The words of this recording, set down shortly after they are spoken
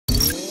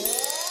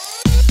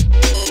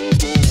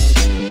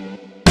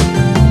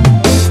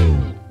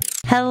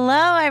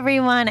Hello,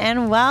 everyone,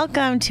 and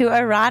welcome to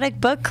Erotic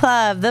Book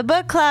Club, the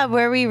book club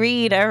where we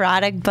read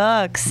erotic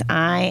books.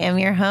 I am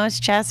your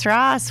host, Jess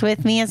Ross.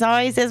 With me, as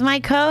always, is my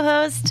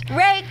co-host,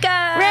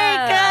 Rekha!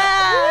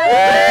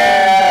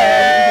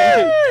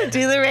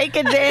 Do the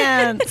Rekha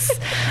dance.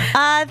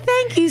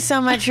 Thank you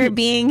so much for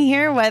being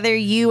here, whether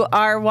you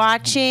are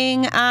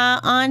watching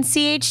on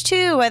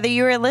CH2, whether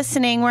you are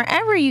listening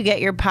wherever you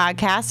get your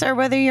podcasts, or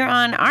whether you're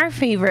on our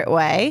favorite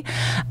way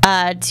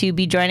to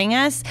be joining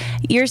us.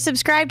 You're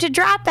subscribed to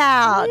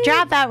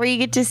Dropout, where you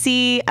get to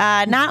see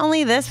not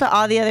only this, but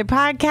all the other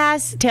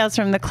podcasts, Tales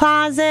from the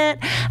Closet,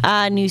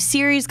 new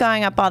series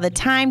going up all the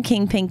time.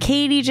 Kingpin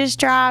Katie just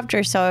dropped.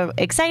 We're so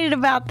excited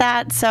about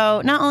that.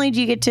 So not only do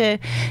you get to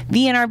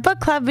be in our book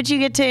club, but you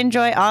get to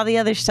enjoy all the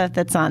other stuff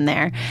that's on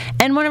there.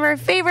 And one of our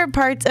favorite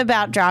parts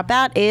about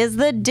Dropout is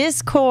the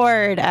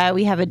Discord.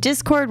 We have a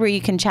Discord where you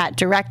can chat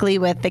directly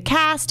with the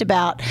cast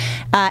about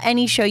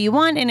any show you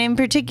want. And in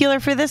particular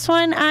for this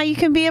one, you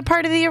can be a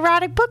part of the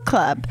Erotic Book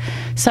Club.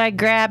 So I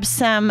grabbed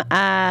some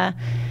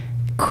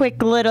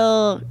quick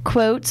little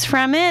quotes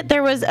from it.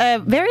 There was a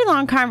very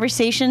long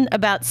conversation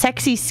about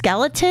sexy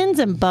skeletons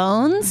and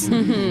bones.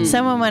 Mm-hmm.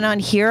 Someone went on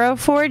Hero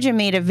Forge and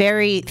made a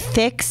very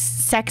thick,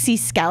 sexy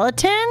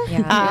skeleton.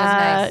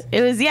 Yeah,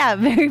 it was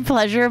very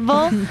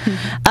pleasurable.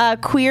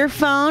 Queer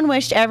Phone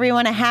wished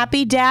everyone a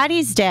happy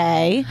Daddy's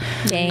Day.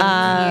 Thank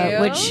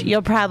you. Which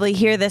you'll probably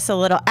hear this a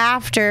little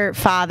after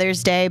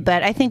Father's Day,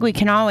 but I think we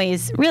can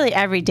always, really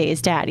every day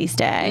is Daddy's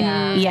Day.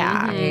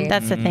 Yeah.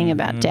 That's the thing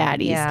about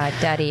daddies. Yeah,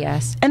 daddy,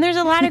 yes. And there's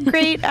a lot of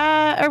great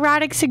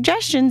erotic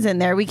suggestions in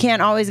there. We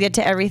can't always get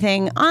to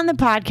everything on the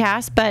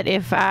podcast, but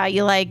if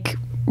you like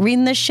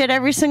reading this shit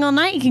every single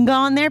night, you can go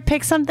on there,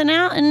 pick something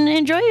out, and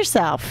enjoy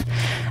yourself.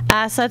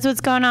 So that's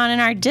what's going on in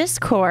our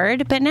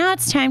Discord. But now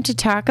it's time to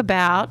talk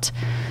about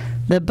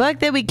the book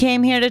that we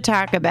came here to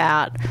talk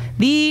about.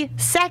 The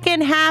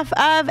second half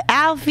of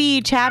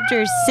Alfie,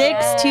 chapters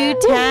 6 to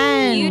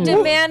 10. You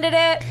demanded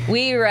it.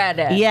 We read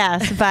it.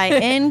 Yes, by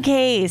In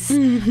Case.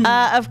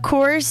 Of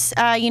course,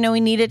 we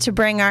needed to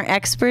bring our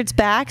experts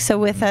back. So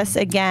with us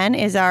again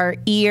is our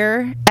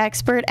ear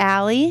expert,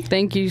 Ally.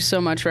 Thank you so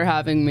much for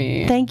having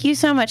me. Thank you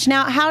so much.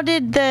 Now, how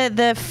did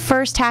the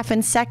first half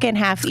and second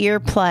half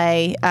ear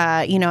play?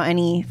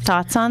 Any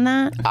thoughts on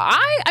that?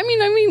 I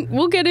mean,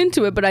 we'll get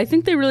into it, but I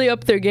think they really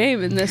upped their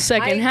game in the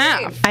second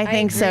half. I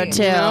think so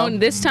too.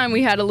 This time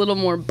we had a little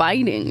more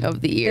biting of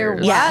the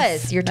ears. There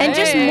was. You're and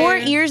just more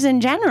ears in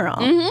general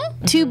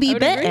to be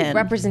bitten.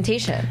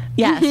 Representation.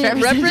 Yes,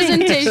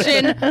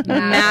 representation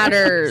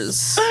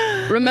matters.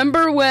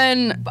 Remember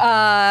when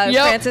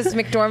Frances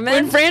McDormand?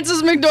 When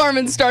Frances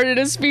McDormand started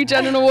a speech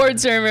at an award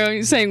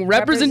ceremony saying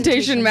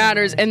representation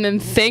matters, and then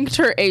thanked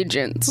her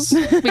agents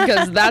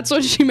because that's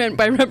what she meant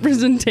by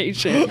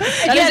representation.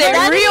 That is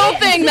a real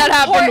thing that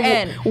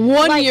happened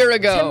 1 year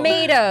ago.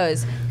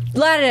 Tomatoes.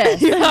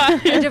 Lettuce.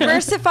 A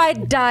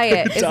diversified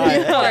diet is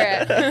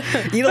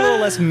important. Eat a little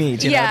less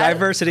meat.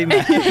 Diversity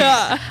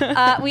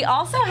matters. We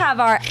also have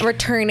our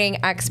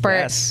returning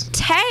expert,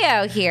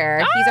 Tao, here.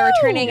 He's a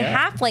returning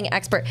halfling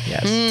expert.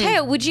 Yes.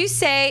 Tao, would you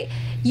say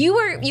you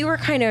were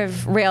kind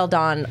of railed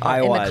on in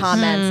the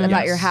comments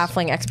about your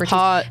halfling expertise?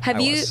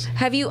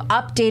 Have you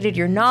updated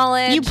your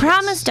knowledge? You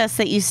promised us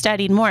that you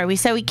studied more. We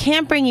said we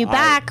can't bring you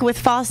back with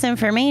false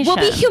information.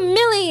 We'll be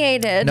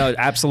humiliated. No,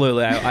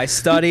 absolutely. I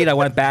studied. I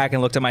went back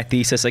and looked at my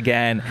thesis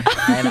again,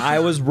 and I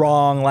was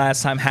wrong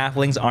last time.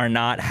 Halflings are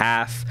not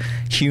half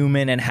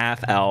human and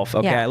half elf.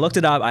 Okay, I looked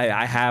it up.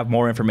 I have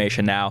more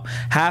information now.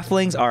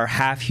 Halflings are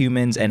half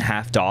humans and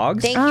half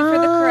dogs. Thank you for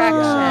the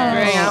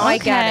correction. Now I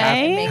get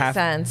it. It makes half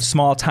sense.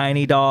 Small,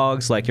 tiny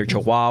dogs like your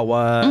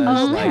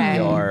Chihuahuas, like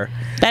your.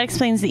 That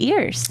explains the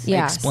ears.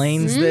 Yes.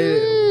 Explains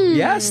the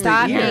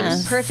that the ears.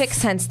 makes perfect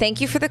sense.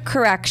 Thank you for the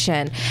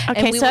correction.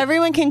 Okay, so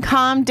everyone can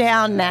calm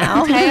down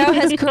now. Tao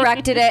has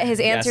corrected it. His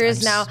answer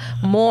is now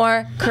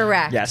more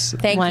correct. Yes.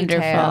 Thank you,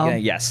 Tao.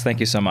 Yes, thank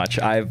you so much.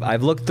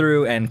 I've looked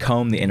through and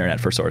combed the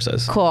internet for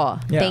sources. Cool.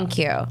 Yeah. Thank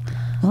you.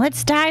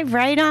 Let's dive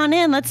right on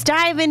in. Let's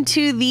dive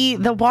into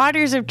the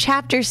waters of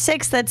chapter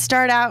 6 that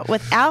start out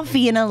with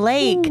Alfie in a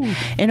lake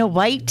in a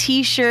white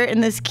t-shirt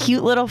and this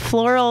cute little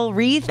floral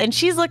wreath, and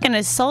she's looking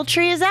as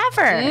sultry as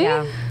ever.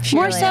 Yeah.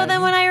 More so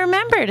than when I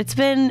remembered. It's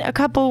been a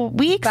couple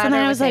weeks, and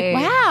then I was like,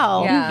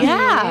 wow.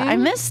 Yeah, I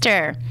missed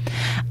her.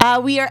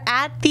 We are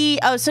at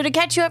so to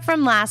catch you up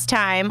from last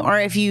time, or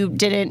if you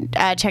didn't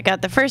check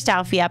out the first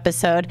Alfie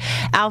episode,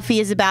 Alfie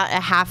is about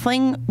a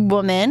halfling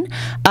woman,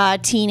 a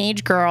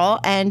teenage girl,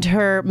 and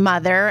her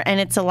mother, and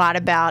it's a lot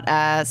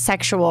about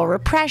sexual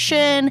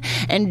repression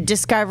and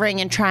discovering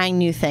and trying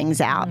new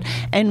things out.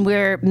 And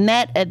we're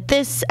met at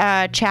this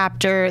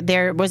chapter.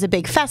 There was a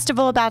big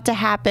festival about to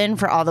happen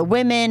for all the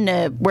women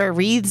to wear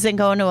wreaths and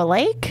go into a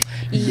lake.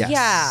 Yes.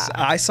 Yeah.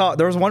 I saw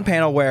there was one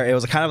panel where it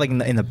was kind of like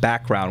in the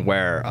background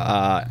where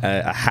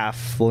a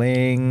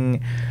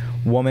halfling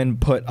woman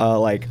put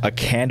like a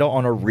candle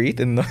on a wreath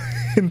in the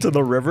into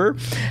the river,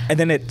 and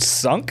then it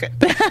sunk.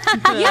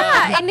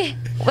 Yeah, and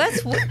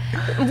that's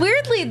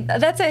weirdly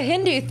that's a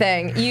Hindu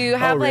thing. You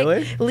have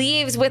like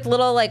leaves with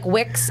little like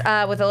wicks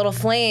with a little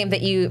flame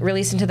that you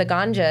release into the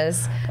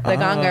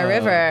Ganga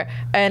River,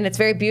 and it's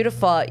very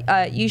beautiful.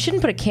 You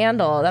shouldn't put a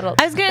candle.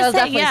 I was gonna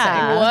say,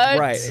 yeah. What?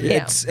 Right.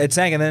 Yeah. It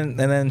sank, and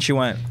then she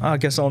went, oh, I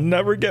guess I'll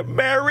never get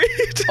married.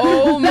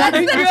 Oh my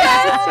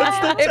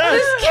God. If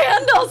this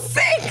candle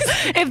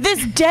sinks, if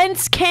this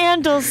dense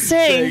candle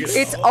sinks,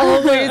 it's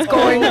always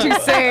going to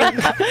sink.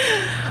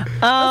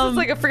 This is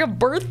like a freaking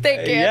birthday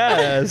candle.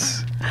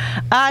 Yes.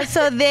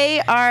 So they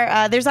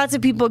are, there's lots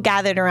of people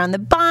gathered around the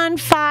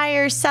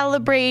bonfire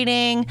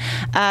celebrating.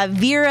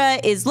 Vera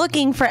is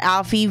looking for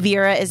Alfie.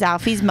 Vera is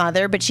Alfie's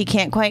mother, but she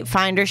can't quite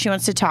find her. She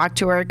wants to talk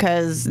to her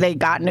because they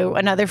got into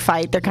another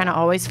fight. They're kind of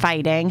always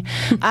fighting.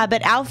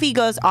 But Alfie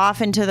goes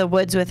off into the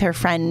woods with her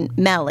friend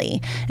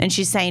Melly, and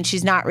she's saying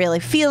she's not really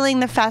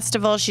feeling the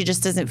festival. She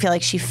just doesn't feel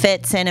like she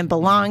fits in and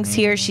belongs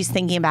here. She's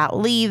thinking about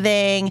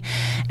leaving.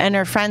 And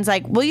her friend's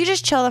like, will you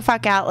just chill the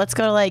fuck out? Let's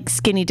go to like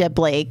Skinny Dip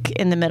Lake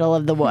in the middle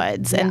of the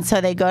woods. And so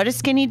they go to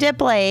Skinny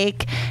Dip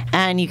Lake,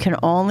 and you can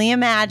only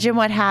imagine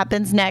what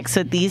happens next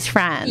with these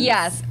friends.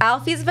 Yes,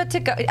 Alfie's about to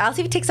go.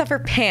 Alfie takes off her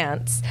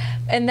pants,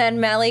 and then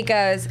Melly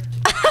goes,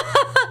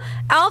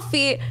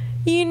 Alfie,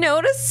 you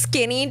know to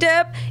Skinny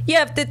Dip, you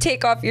have to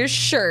take off your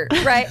shirt,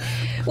 right?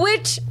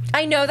 Which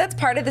I know that's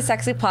part of the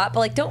sexy plot, but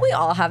like, don't we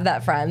all have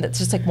that friend that's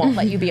just like won't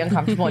let you be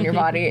uncomfortable in your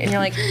body, and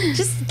you're like,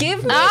 just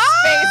give me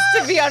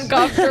space to be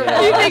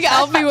uncomfortable. You think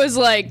Alfie was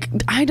like,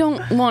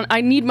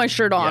 I need my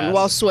shirt on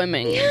while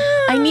swimming.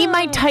 I need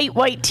my tight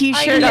white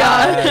t-shirt on.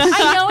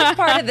 I know it's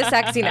part of the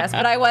sexiness,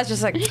 but I was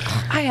just like,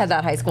 I had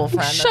that high school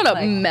friend. Shut up,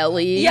 like,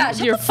 Melly. Yeah,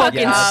 your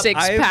fucking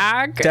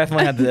six-pack.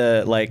 Definitely had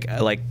the like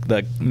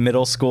the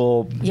middle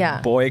school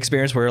boy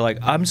experience where like,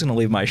 I'm just gonna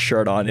leave my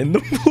shirt on in the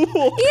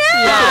pool.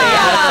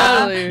 Yeah.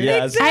 Totally.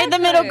 Yes. I had the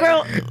middle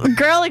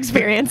girl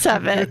experience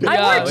of it.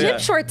 I wore gym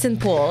shorts in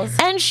pools.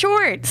 And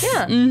shorts.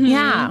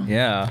 Yeah.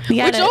 Yeah.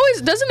 Which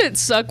always, doesn't it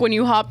suck when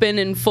you hop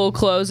in full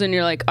clothes and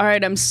you're like, all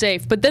right, I'm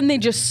safe. But then they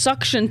just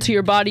suction to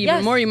your body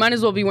even more. You might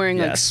as well be wearing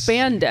like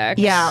spandex.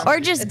 Yeah. Or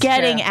just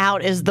getting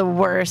out is the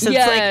worst. It's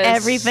like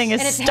everything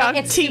is stuck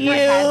to you.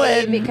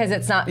 And because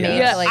it's not made.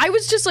 Yeah. Like, I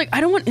was just like,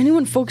 I don't want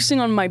anyone focusing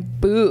on my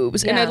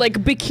boobs. And like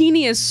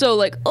bikini is so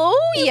like,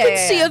 you can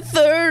see a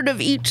third of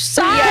each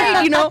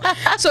side, you know?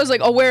 So I was like,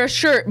 I'll wear a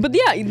shirt. But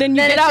then you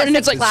get out and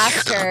it's like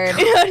plastered.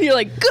 And you're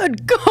like,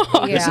 good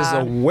God. This is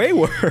a way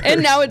worse.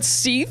 And now it's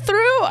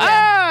see-through?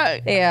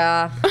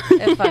 Yeah.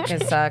 It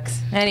fucking sucks.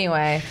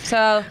 Anyway,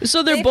 so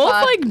they're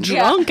both like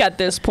drunk at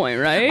this point,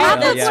 right?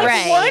 That's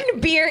right.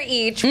 One beer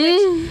each,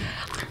 which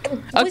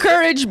a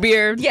courage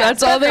beer.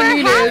 That's all they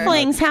needed.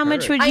 Halflings, how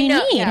much would you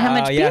need? Yeah. How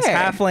much beer? Yes,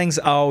 halflings.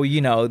 Oh,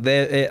 you know,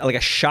 like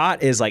a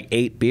shot is like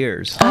 8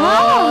 beers.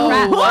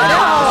 Oh,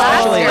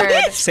 wow.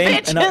 These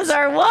Same, bitches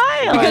are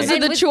wild. Because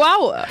of the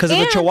Chihuahua. Because of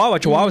the Chihuahua.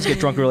 Chihuahuas get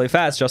drunk really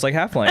fast, just like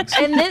halflings.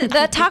 And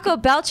the Taco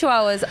Bell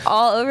Chihuahua was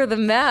all over the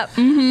map.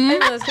 So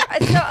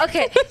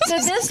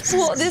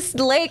this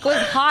lake was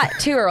hot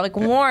too, or like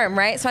warm,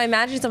 right? So I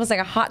imagine it's almost like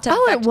a hot tub.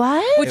 It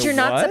was? Which you're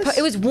not supposed.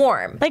 It was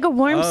warm. Like a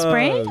warm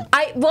spring?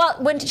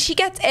 When she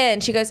gets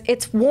in, she goes,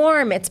 it's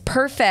warm, it's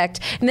perfect.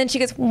 And then she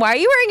goes, why are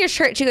you wearing your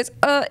shirt? She goes,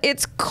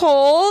 it's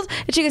cold.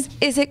 And she goes,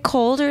 is it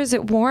cold or is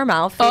it warm,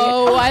 Alfie?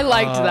 Oh, I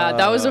liked that.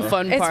 That was a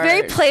fun part. It's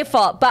very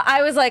playful, but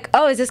I was like,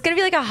 is this gonna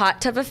be like a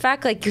hot tub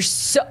effect? Like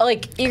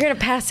you're gonna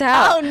pass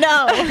out. Oh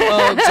no.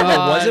 Oh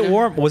God. Was it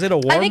warm? Was it a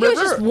warm I think river? it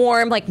was just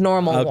warm, like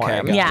normal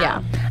warm.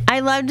 Yeah. I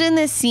loved in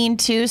this scene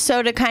too.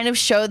 So to kind of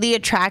show the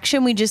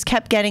attraction, we just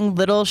kept getting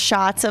little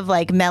shots of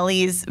like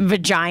Melly's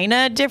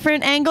vagina,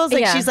 different angles.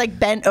 Like she's like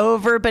bent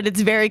over, but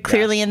it's very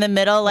clearly in the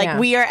middle. Like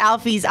we are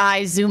Alfie's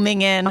eyes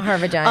zooming in on her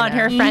vagina, on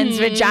her friend's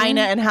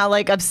vagina, and how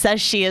like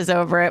obsessed she is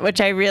over it, which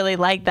I really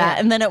like that.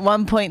 And then at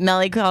one point,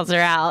 Melly calls her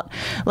out,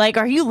 like,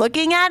 "Are you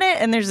looking at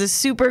it?" And there's a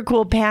super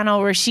cool panel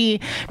where she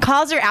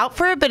calls her out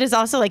for it, but is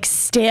also like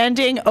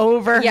standing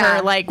over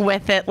her, like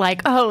with it,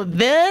 like, "Oh,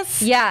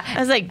 this." Yeah, I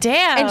was like,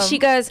 "Damn." And she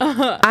goes,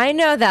 I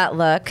know that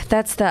look.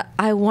 That's the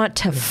I want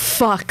to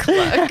fuck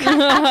look. Which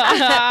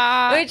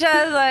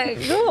I was like,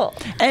 cool.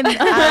 And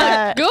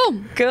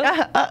cool.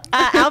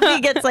 Alfie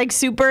gets like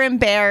super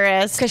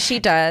embarrassed. Because she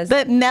does.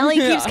 But Melly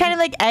keeps kind of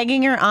like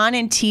egging her on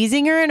and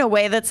teasing her in a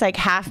way that's like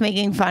half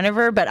making fun of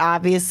her, but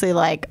obviously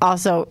like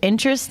also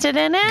interested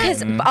in it.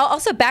 Because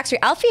also backstory,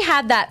 Alfie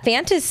had that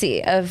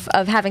fantasy of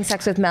having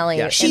sex with Melly.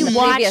 Yeah. She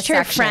watched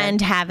her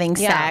friend having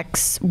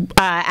sex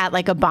at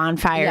like a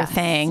bonfire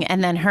thing,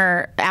 and then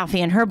Alfie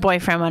and her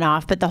boyfriend went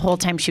off, but the whole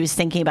time she was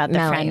thinking about the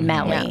friend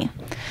Melly.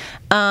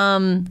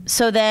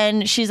 So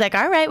then she's like,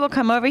 all right, well,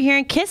 come over here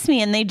and kiss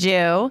me. And they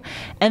do.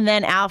 And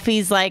then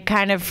Alfie's like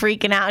kind of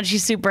freaking out and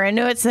she's super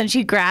into it. So then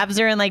she grabs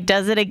her and like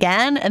does it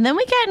again. And then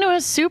we get into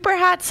a super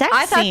hot sex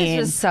scene. I thought this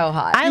was so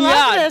hot. I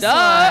love this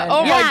one.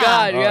 Oh my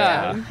God,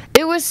 yeah.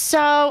 It was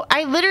so,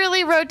 I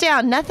literally wrote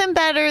down nothing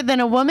better than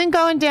a woman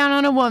going down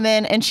on a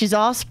woman and she's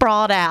all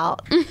sprawled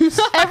out.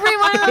 Every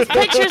one of those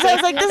pictures, I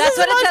was like, this That's is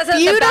what the it most says at the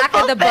beautiful back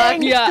of the book.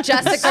 thing. Yeah.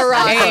 Jessica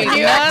Ross. Ain't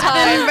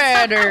nothing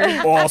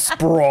better. All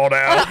sprawled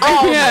out.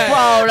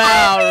 Sprawled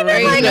out.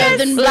 Ain't like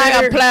nothing a-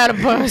 like a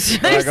platypus.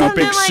 There's Like a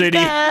something big like city.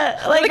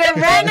 like a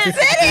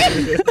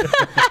Renaissance.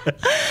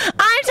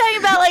 I'm talking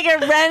about like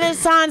a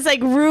Renaissance,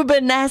 like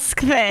Rubenesque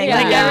thing. Yeah.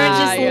 Like everyone's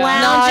just No,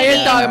 lounging.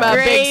 you're talking about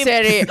big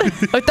grapes,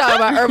 city. We're talking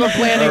about urban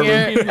planning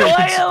here.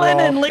 Oiling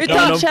and licking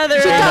Down each the-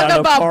 other down up.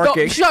 the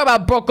parking. She's talking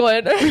about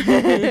Brooklyn.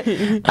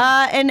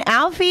 And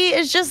Alfie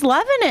is just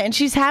loving it, and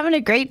she's having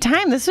a great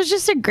time. This was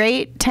just a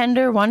great,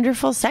 tender,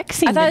 wonderful sex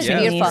scene I thought it was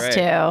between beautiful. these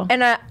two.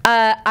 And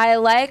I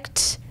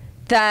liked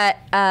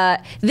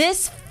that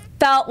this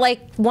felt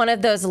like one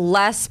of those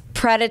less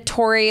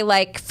predatory,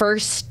 like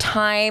first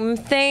time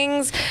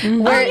things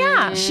where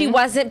yeah. she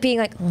wasn't being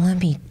like, let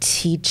me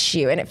teach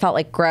you. And it felt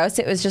like gross.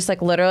 It was just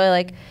like literally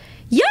like,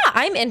 yeah,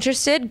 I'm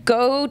interested.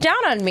 Go down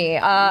on me.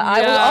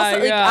 I will also,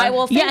 like, yeah. I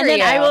will finger Yeah, and then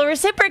you. I will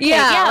reciprocate.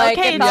 Yeah, like,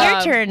 okay, it it's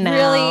felt your turn now.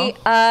 Really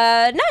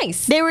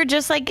nice. They were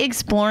just like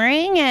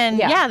exploring, and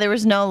Yeah. there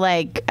was no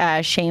like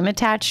shame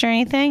attached or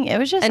anything. It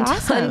was just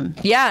awesome.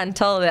 Yeah,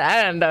 until the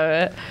end of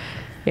it.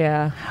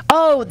 Yeah.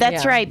 Oh,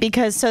 that's Yeah. right.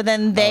 Because so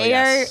then they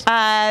yes.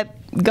 are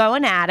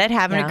going at it,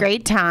 having a Yeah.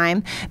 great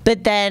time.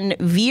 But then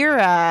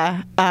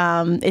Vera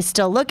is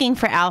still looking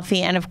for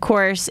Alfie, and of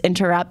course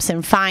interrupts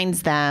and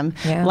finds them,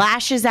 Yeah.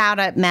 lashes out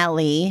at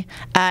Melly,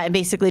 and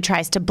basically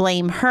tries to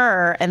blame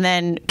her, and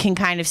then can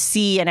kind of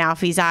see in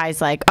Alfie's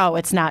eyes like, oh,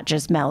 it's not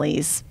just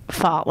Melly's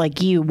fault.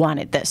 Like, you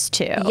wanted this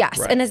too. Yes.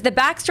 Right. And as the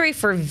backstory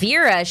for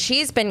Vera,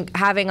 she's been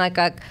having like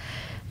a,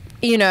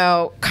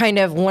 kind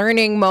of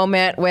learning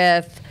moment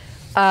with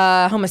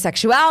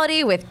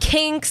homosexuality, with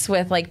kinks,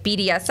 with like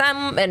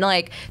BDSM, and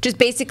like just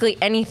basically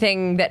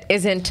anything that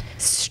isn't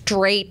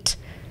straight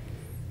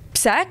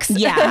sex.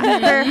 Yeah,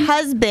 her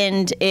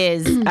husband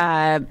is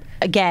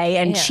gay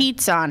and Yeah.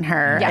 cheats on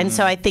her, Yeah. and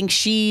so I think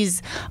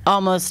she's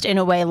almost in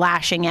a way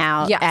lashing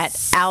out Yes.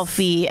 at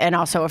Alfie and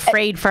also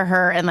afraid for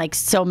her, and like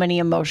so many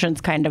emotions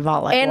kind of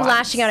all at And once.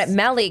 lashing out at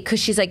Melly because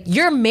she's like,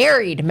 "You're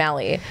married,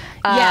 Melly."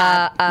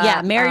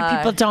 Married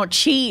people don't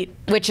cheat.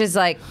 which is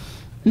like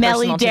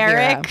Melly personal to Vera.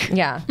 Derrick.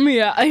 Yeah.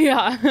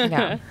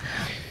 Yeah.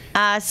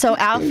 So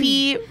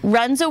Alfie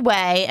runs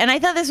away, and I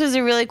thought this was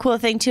a really cool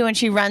thing too. When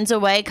she runs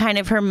away, kind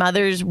of her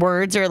mother's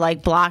words are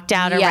like blocked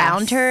out Yes.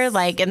 around her,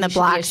 like, and the You should be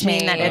blocks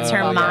mean that ashamed. it's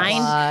her Blah, blah, mind.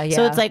 blah,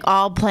 So yeah. it's like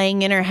all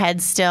playing in her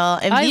head still.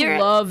 And I Vera,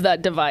 love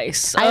that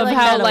device I of like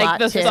how that a like lot,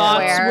 the too.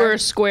 thoughts Square. were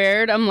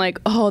squared. I'm like,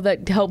 oh,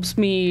 that helps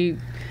me.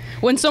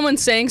 When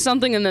someone's saying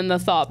something and then the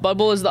thought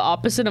bubble is the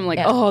opposite, I'm like,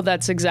 Yeah. oh,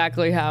 that's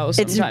exactly how it's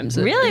sometimes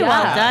it really is.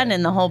 well done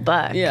in the whole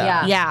book.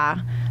 Yeah. Yeah.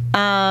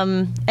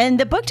 And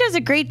the book does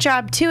a great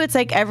job too. It's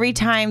like every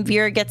time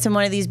Vera gets in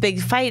one of these big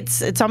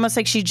fights, it's almost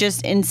like she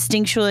just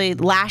instinctually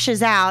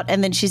lashes out,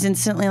 and then she's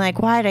instantly like,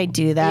 "Why'd I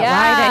do that?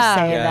 Why'd I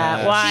say Yeah.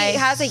 that? Why?" She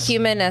has a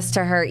humanness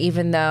to her,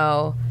 even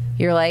though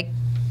you're like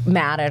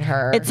mad at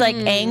her. It's like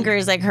anger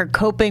is like her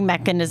coping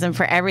mechanism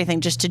for everything,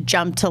 just to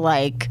jump to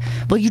like,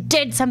 well, you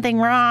did something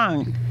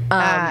wrong.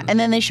 And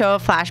then they show a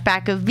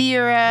flashback of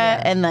Vera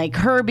and like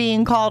her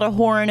being called a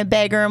whore and a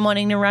beggar and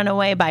wanting to run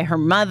away by her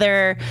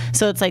mother.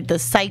 So it's like the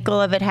cycle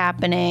of it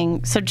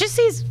happening. So just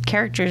these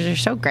characters are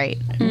so great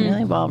and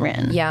really well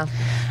written. yeah.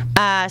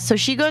 So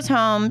she goes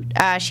home.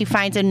 She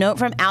finds a note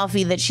from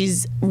Alfie that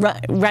she's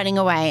running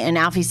away, and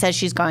Alfie says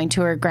she's going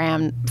to her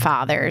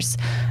grandfather's,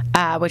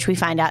 which we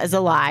find out is a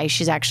lie.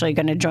 She's actually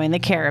going to join the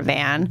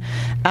caravan.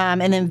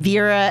 And then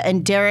Vera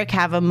and Derek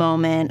have a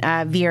moment.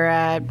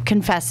 Vera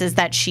confesses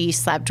that she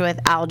slept with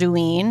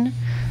Alduin,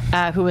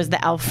 who was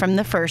the elf from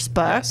the first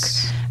book.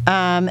 Yes.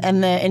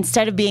 And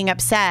instead of being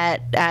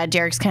upset,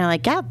 Derek's kind of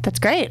like, yeah, that's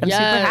great. I'm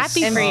super Yes.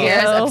 happy And for you.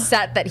 Vera's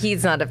upset that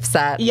he's not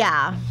upset.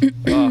 Yeah.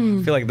 Oh,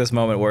 I feel like this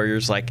moment where you're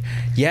just like,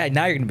 yeah,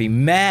 now you're gonna be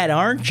mad,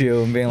 aren't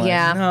you? And being like,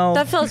 Yeah. no,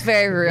 That feels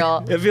very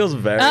real. it feels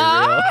very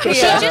real. She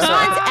just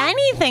wants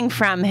anything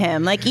from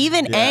him. Like,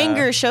 even Yeah.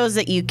 anger shows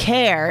that you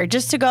care.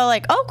 Just to go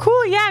like, oh,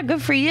 cool, yeah,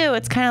 good for you.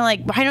 It's kind of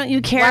like, why don't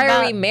you care Why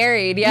about... are we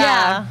married?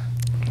 Yeah.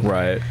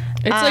 Right.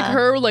 It's like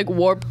her like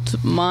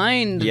warped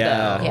mind.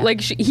 Yeah. though. Yeah.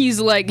 Like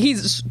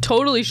he's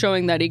totally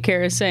showing that he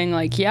cares, saying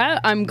like, yeah,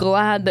 I'm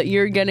glad that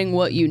you're getting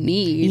what you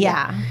need.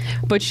 Yeah.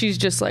 But she's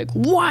just like,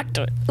 what?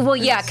 Well,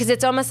 yeah, because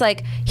it's almost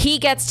like he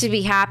gets to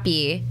be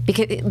happy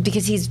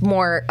because he's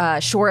more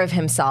sure of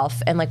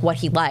himself and like what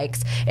he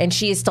likes, and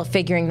she is still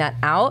figuring that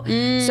out.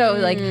 So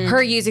like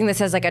her using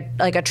this as like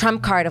a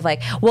trump card of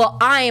like, well,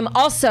 I'm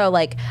also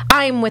like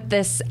I'm with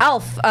this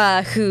elf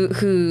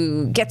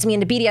who gets me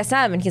into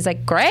BDSM, and he's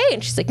like, great,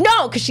 and she's like,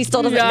 no, because she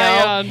still doesn't know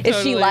Yeah, if she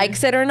totally.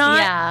 likes it or not.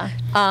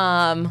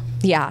 Yeah.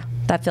 Yeah.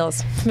 That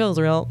feels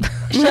real.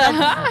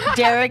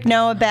 Derek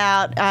know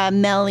about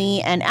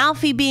Melly and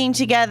Alfie being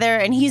together,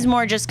 and he's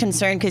more just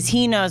concerned because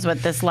he knows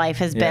what this life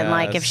has been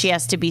like. If she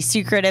has to be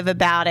secretive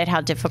about it, how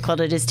difficult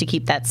it is to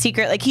keep that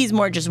secret. Like, he's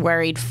more just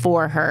worried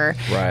for her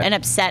and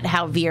upset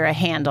how Vera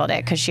handled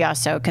it, because she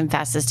also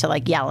confesses to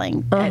like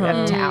yelling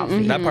to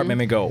Alfie. That part made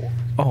me go,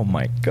 oh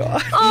my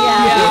God. You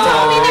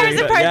told me there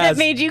was a part that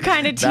made you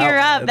kind of tear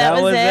up.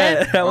 That was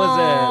it. That was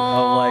it.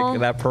 Of like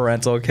that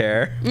parental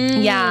care.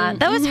 Yeah,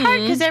 that was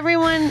hard because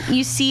everyone,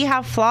 you see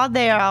how flawed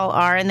they all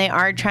are, and they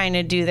are trying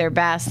to do their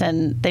best,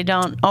 and they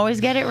don't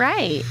always get it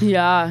right.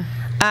 Yeah.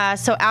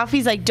 So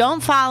Alfie's like,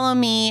 don't follow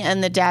me.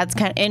 And the dad's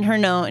kind of in her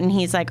note, and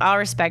he's like, I'll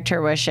respect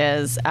her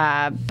wishes.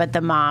 But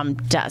the mom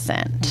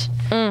doesn't.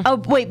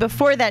 Oh, wait,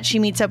 before that, she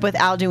meets up with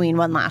Alduin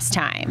one last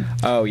time.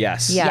 Oh,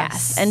 yes.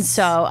 Yes. And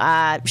so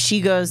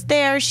she goes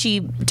there.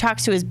 She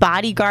talks to his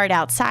bodyguard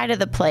outside of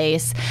the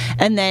place.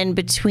 And then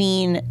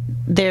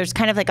there's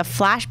kind of like a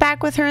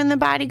flashback with her in the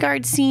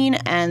bodyguard scene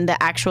and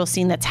the actual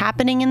scene that's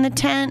happening in the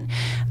tent,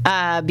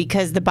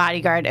 because the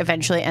bodyguard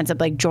eventually ends up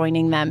like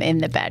joining them in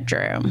the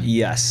bedroom.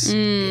 Yes.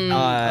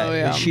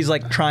 She's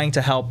like trying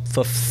to help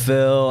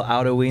fulfill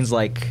Alduin's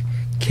like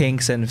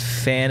kinks and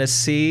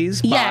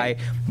fantasies by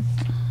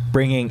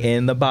bringing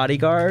in the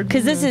bodyguard.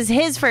 Because this is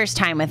his first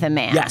time with a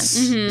man. Yes.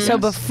 So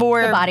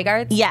before... The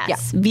bodyguards?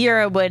 Yes.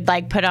 Vera would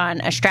like put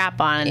on a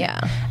strap on.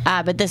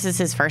 But this is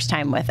his first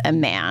time with a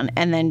man.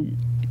 And then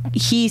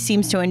he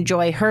seems to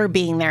enjoy her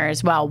being there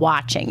as well,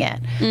 watching it.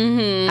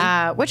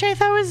 Which I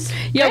thought was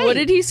great. What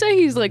did he say?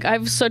 He's like, I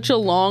have such a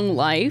long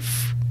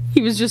life.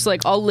 He was just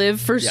like, I'll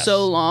live for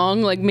so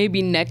long. Like,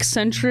 maybe next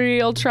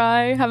century I'll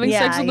try having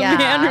sex with a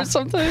man or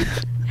something.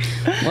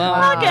 Well,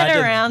 I'll get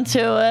around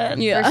to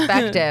it.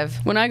 Perspective.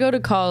 When I go to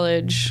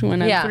college,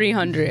 when I'm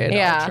 300,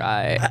 I'll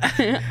try.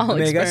 I'll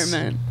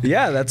experiment.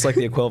 That's like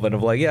the equivalent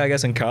of like, I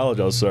guess in college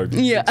I'll start.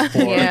 And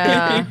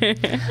I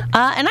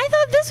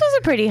thought this was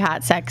a pretty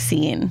hot sex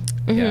scene.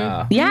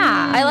 Yeah.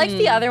 I liked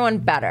the other one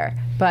better,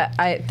 but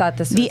I thought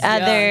this was the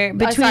other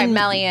between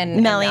Melly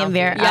and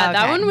Vera. Yeah,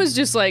 that one was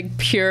just like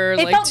pure,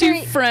 it like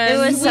two friends. It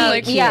was so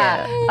like, cute.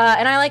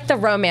 And I like the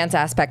romance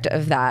aspect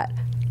of that.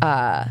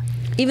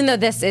 Even though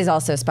this is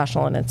also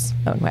special in its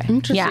own way.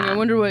 Interesting. Yeah. I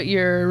wonder what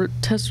your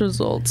test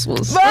results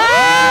will say.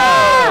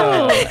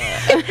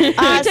 We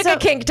took a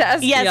kink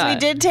test. Yes, we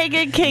did take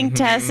a kink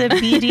test, a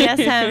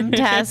BDSM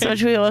test,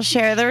 which we will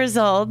share the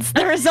results.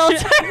 The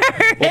results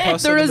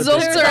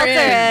are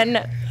in.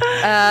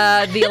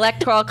 The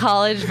Electoral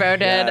College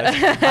voted.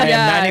 Yes. I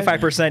am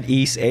 95%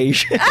 East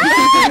Asian.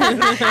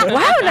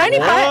 Wow,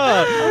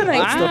 95. Whoa,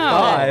 that's the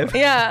 5.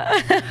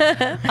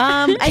 Yeah.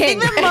 I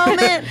think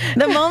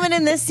the moment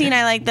in this scene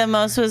I liked the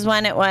most was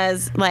when it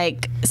was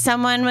like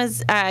someone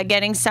was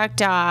getting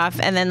sucked off,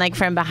 and then like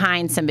from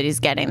behind somebody's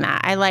getting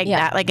that. I like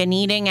that, like a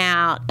kneading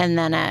out, and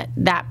then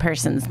that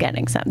person's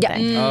getting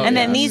something, and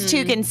then these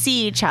two can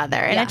see each other,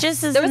 and it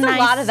just is. There was nice, a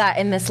lot of that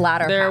in this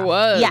latter. There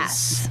was.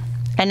 Yes,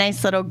 a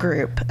nice little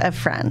group of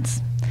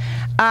friends.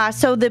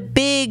 So the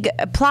big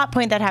plot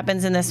point that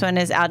happens in this one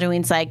is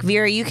Alduin's like,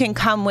 Vera, you can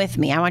come with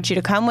me. I want you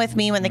to come with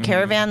me when the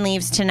caravan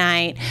leaves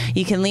tonight.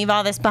 You can leave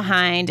all this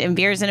behind. And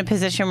Vera's in a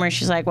position where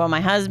she's like, well,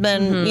 my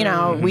husband,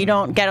 we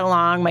don't get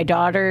along. My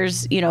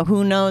daughter's,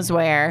 who knows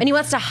where. And he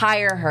wants to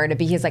hire her to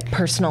be his like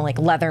personal like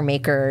leather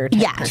maker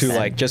type person. To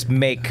like just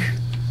make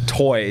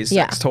toys,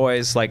 sex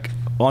toys like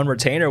on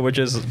retainer, which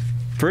is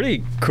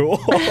pretty cool.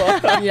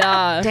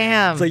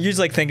 Damn. It's like you just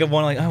like think of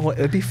one like, oh, well,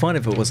 it'd be fun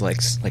if it was like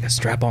a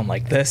strap on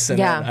like this, and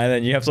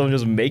then you have someone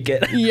just make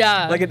it.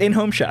 Like an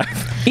in-home chef.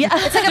 Yeah,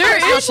 it's like a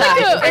personal chef.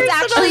 It's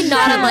actually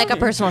not unlike a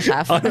personal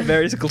chef.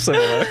 Very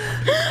similar.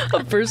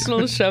 A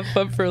personal chef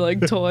up for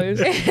like toys.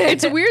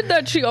 It's weird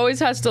that she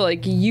always has to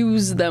like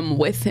use them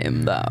with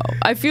him though.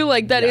 I feel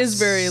like that is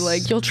very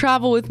like, you'll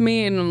travel with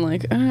me, and I'm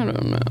like, I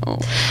don't know.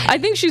 I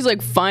think she's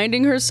like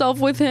finding herself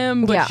with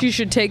him, but she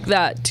should take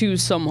that to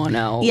someone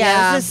else.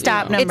 It's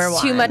stop number one.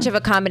 It's too much of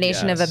a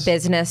combination of a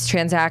business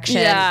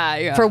transaction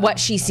for what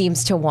she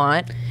seems to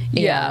want.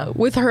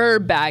 With her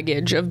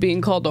baggage of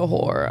being called a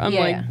whore, I'm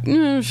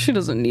like, she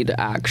doesn't need to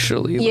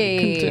actually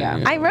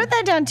continue. I wrote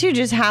that down too,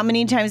 just how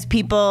many times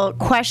people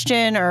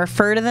question or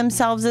refer to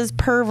themselves as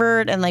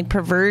pervert and like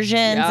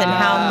perversions, and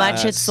how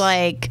much it's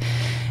like,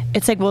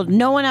 well,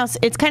 no one else.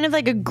 It's kind of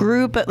like a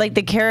group, like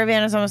the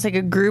caravan is almost like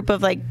a group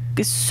of like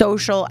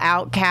social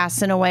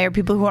outcasts in a way, or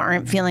people who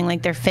aren't feeling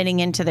like they're fitting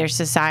into their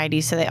society,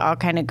 so they all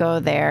kind of go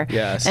there.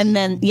 Yes. And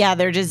then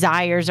their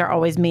desires are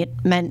always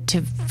meant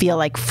to feel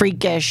like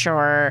freakish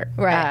or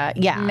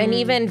And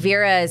even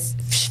Vera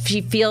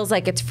she feels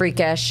like it's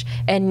freakish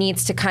and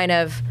needs to kind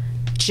of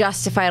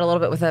justify it a little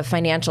bit with a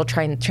financial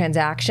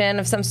transaction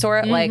of some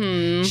sort. Like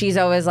she's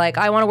always like,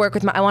 I want to work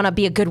with I want to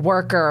be a good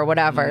worker or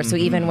whatever. So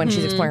even when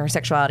she's exploring her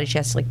sexuality, she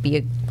has to like be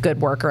a good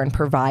worker and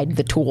provide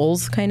the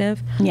tools, kind of.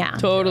 Yeah,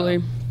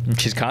 totally.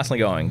 She's constantly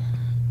going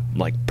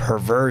like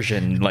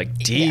perversion, like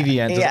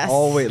deviant is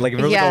always like if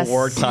there's like a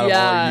word cloud of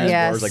all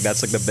used words, like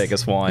that's like the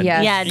biggest one.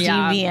 Yes. Yeah,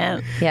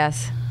 deviant.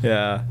 Yes.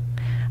 Yeah.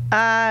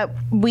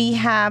 we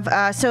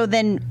have so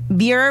then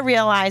Vera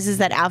realizes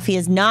that Alfie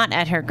is not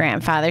at her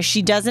grandfather.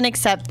 She doesn't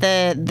accept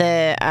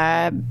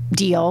the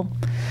deal.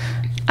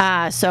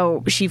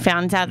 So she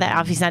finds out that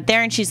Alfie's not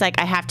there, and she's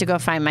like, I have to go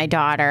find my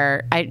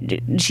daughter.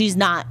 She's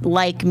not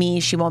like me.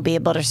 She won't be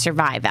able to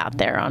survive out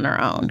there on her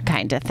own,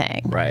 kind of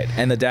thing. Right.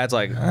 And the dad's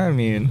like, I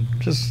mean,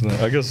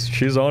 I guess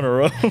she's on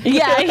her own.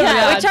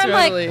 Yeah, which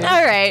totally. I'm like,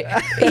 all right.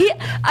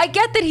 I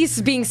get that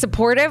he's being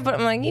supportive, but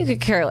I'm like, you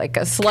could care like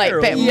a slight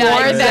bit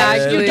more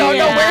exactly. than you don't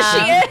know where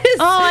she is.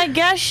 Oh, I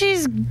guess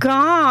she's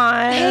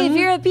gone. Hey,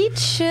 Vera, be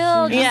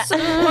chill. Just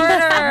support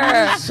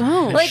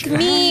her. Like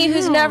me,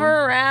 who's never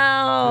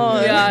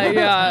around.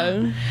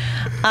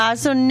 Yeah.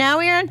 So now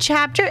we're on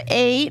chapter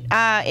 8.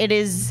 It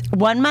is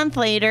 1 month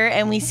later,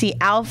 and we see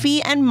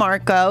Alfie and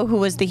Marco, who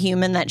was the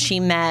human that she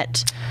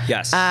met.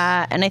 Yes.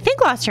 And I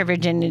think lost her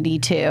virginity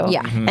too.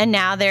 Yeah. Mm-hmm. And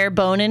now they're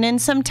boning in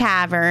some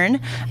tavern.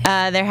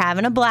 They're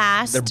having a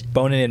blast. They're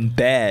boning in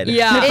bed.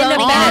 Yeah. In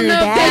the bed.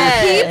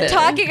 bed. They keep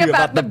talking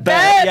about the bed.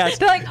 bed. Yes.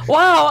 They're like,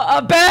 wow,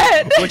 a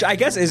bed. Which I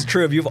guess is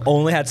true if you've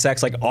only had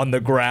sex like on the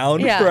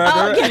ground Yeah. forever.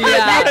 Oh, yeah.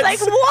 Yeah. That's like,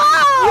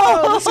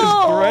 whoa! This is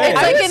great.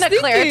 It's like was in a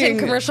Claritin thinking-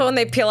 commercial when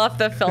they peel off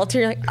the filter.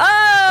 You're like,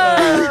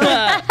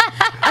 oh.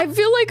 I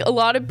feel like a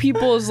lot of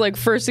people's like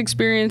first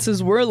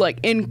experiences were like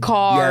in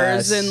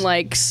cars Yes. and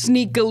like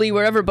sneakily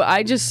wherever, but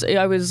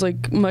I was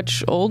like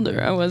much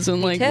older. I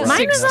wasn't like too.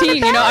 Mine was on 16,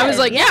 a you know. I was bed,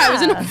 like, yeah, I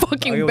was in a yeah.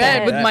 fucking Oh, you bed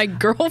were with like my that.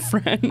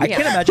 girlfriend. I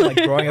can't imagine like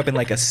growing up in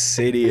like a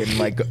city and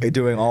like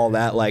doing all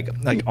that like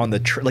on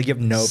the like you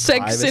have no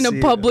Sex in privacy.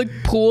 a public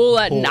pool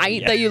at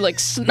night yeah. that you like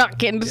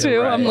snuck into. Yeah,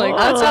 right. I'm like, Oh,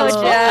 that sounds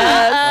fun.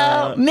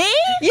 yes. Me?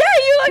 Yeah,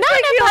 you look Not like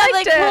in a you public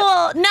liked it.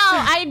 pool. No,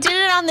 I did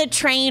it on the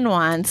train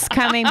once,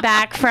 coming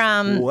back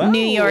from Whoa.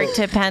 New York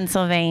to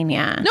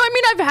Pennsylvania. No, I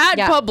mean I've had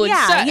Yeah. public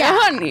Yeah, sex, yeah.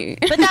 honey.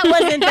 But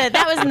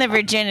that wasn't the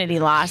virginity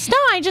loss. No,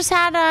 I just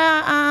had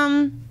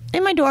a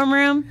in my dorm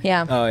room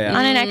Yeah. Oh yeah.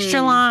 on an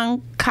extra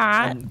long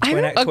cot. A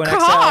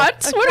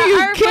cot? What are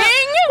you, king?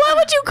 What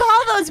would you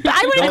call those?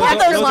 I wouldn't call Those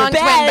those are long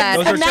twin beds. beds.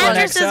 Those are The twin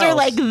mattresses are XLs.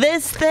 like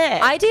this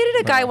thick. I dated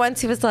a guy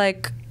once. He was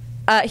like,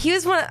 he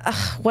was one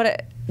of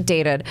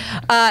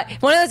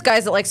those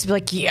guys that likes to be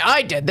like, yeah,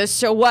 I did this.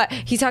 So what?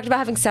 He talked about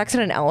having sex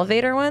in an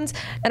elevator once,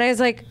 and I was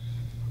like,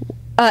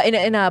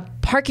 in a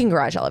parking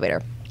garage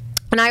elevator,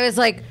 and I was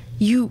like,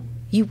 you.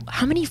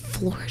 How many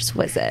floors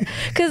was it?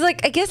 Because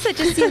like I guess that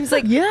just seems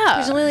like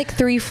there's only like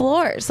 3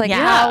 floors. Like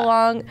Yeah. how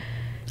long?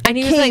 And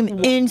he was came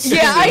like, instantly.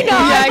 yeah, I know.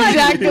 Yeah, I'm like,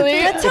 exactly.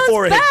 That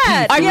Before it sounds hit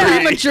bad. I Yeah.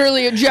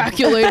 prematurely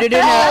ejaculated in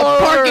a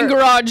parking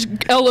garage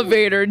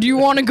elevator. Do you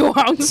want to go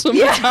out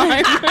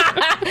sometime?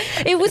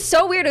 It was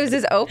so weird. It was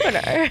his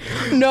opener.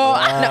 No.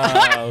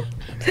 Wow.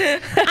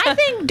 I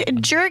think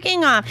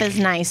jerking off is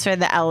nice for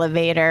the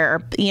elevator,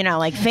 or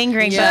like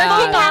fingering. Yeah. But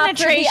full Jerking off for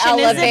the penetration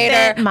elevator.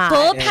 is a bit much.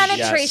 Full Yes.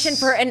 penetration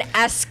for an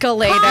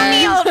escalator. Call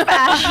me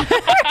old-fashioned.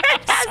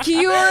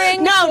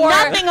 Skewering No, for,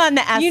 nothing on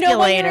the escalator. You know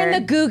when you're in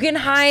the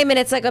Guggenheim and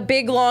it's like a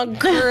big long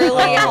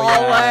curly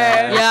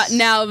hallway. Yeah,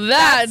 now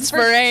that's for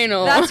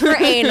anal. That's for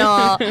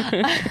anal.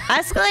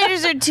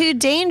 Escalators are too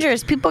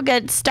dangerous. People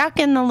get stuck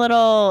in the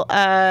little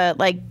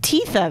like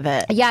teeth of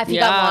it. Yeah, if you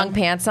Yeah. got long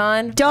pants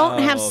on.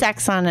 Don't have Oh.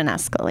 sex on an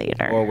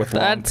escalator. Or with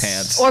long That's-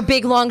 pants. Or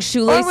big long Or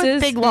shoelaces.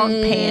 with big long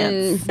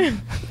pants.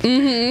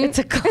 It's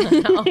a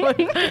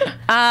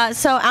clown.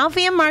 So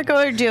Alfie and Marco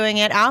are doing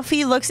it.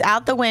 Alfie looks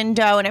out the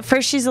window, and at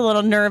first she's a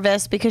little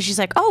nervous because she's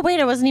like, "Oh wait,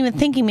 I wasn't even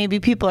thinking. Maybe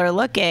people are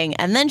looking."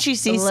 And then she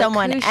sees Look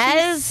someone who she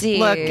as sees.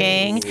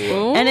 looking,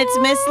 and it's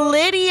Miss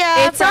Lydia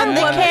It's from a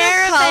the woman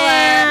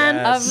caravan.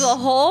 of color of the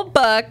whole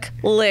book,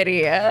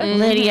 Lydia.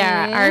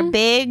 Lydia, our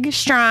big,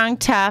 strong,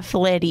 tough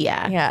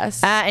Lydia.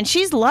 Yes. And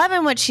she's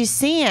loving what she's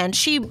seeing.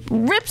 She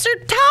rips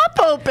her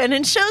top open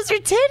and shows her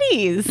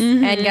titties.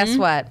 And guess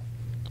what?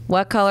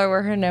 What color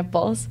were her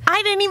nipples?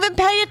 I didn't even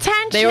pay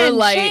attention. They were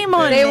light. Shame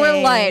on They me.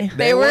 were light.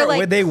 They were-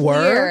 like they were?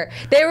 clear.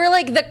 They were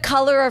like the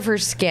color of her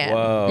skin.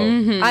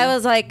 Whoa. I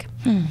was like,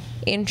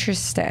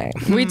 interesting.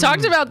 We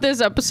talked about this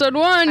episode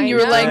 1. You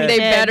were know. like, I they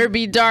did. better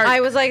be dark. I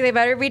was like, they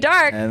better be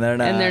dark. And they're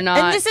not. and they're not.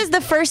 And this is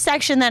the first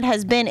section that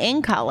has been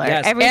in color.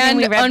 Yes. Everything And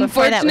we read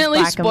before that was unfortunately,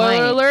 black and white.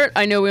 spoiler alert,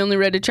 I know we only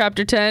read to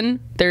chapter 10.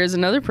 There is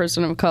another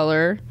person of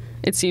color.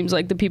 It seems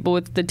like the people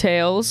with the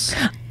tails.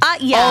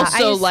 Yeah,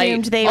 Also I light-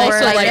 assumed they also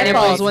were light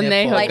nipples nipples when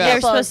they Nipples. hook they're up.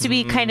 nipples. supposed to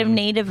be kind of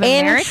Native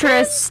American.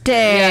 Interesting.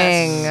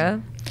 Yes.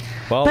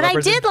 Well, But I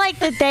represent- did like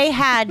that they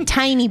had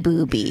tiny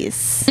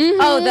boobies.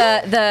 Oh,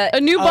 the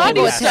A new body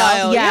yes.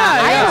 style. Yeah,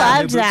 Yeah, I yeah.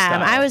 loved New boob them.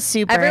 style. I was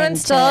super everyone's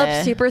into still up,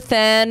 it. super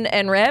thin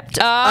and ripped.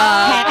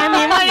 I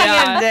mean, what are you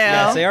Yeah. gonna do?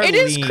 Yes, they are It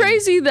is lean.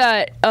 crazy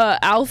that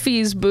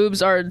Alfie's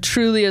boobs are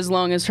truly as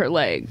long as her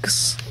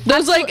legs.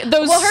 Those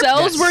Well, her-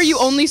 cells Yes. where you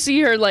only see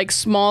her like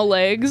small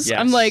legs. Yes.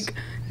 I'm like,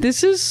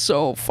 This is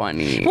so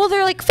funny. Well,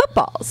 they're like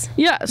footballs.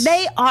 Yes.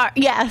 They are,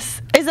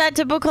 yes. Is that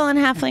typical in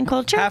halfling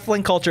culture?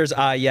 Halfling cultures,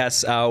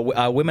 yes.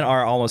 Women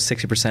are almost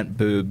 60%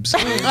 boobs.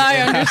 I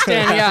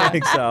understand, yeah. I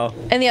think so.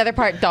 And the other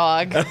part,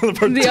 dog.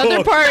 The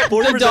other part,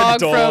 the dog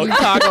from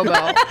Taco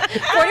Bell.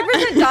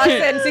 40% dogs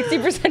and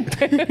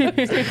 60%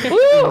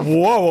 boobs.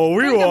 Whoa,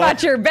 we Think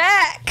about your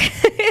back.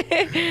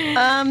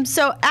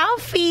 So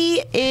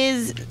Alfie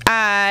is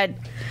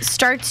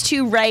starts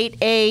to write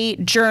a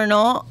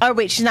journal. Oh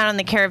wait, she's not on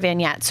the caravan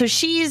yet. So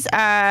she's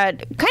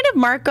kind of,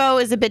 Marco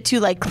is a bit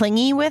too like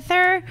clingy with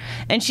her,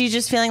 and she's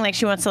just feeling like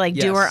she wants to like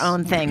do her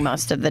own thing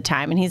most of the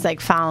time, and he's like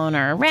following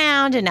her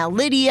around. And now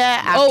Lydia,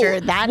 after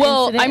that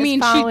incident, I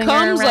mean, is she following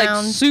comes her like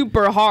around.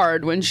 super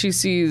hard when she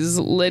sees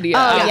Lydia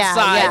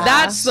outside. yeah.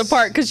 That's the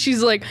part, because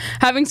she's like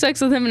having sex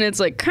with him and it's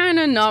like kind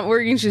of not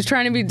working. She's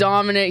trying to be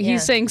dominant.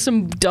 He's saying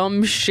some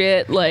dumb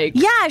shit like,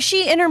 yeah,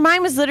 she in her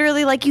mind was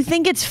literally like, you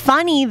think it's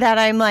funny that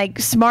I'm like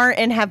smart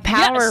and have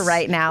power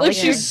right now. Like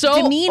she's so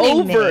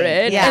over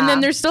it. Yeah. And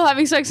then they're still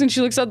having sex and she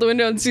looks out the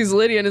window and sees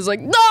Lydia and is like,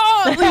 no!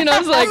 You know,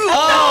 it's like,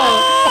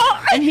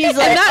 oh. And he's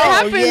like, and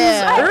that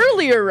happens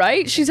earlier,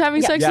 right? She's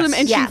having sex with him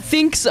and she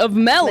thinks of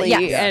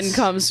Melly and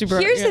comes super.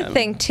 Here's the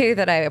thing too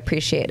that I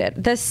appreciaed: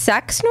 the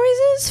sex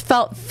noises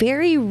felt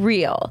very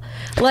real.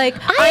 Like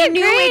I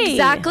knew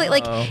exactly.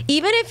 Like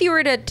even if you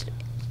were to.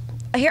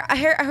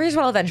 Here's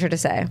what I'll venture to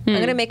say. I'm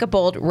going to make a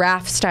bold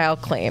Raph-style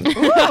claim. If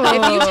you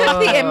took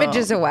the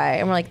images away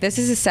and were like, this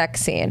is a sex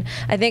scene,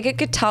 I think I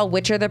could tell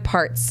which are the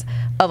parts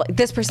of like,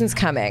 this person's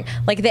coming.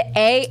 Like the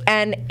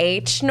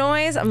A-N-H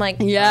noise, I'm like,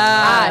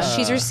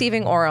 she's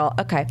receiving oral.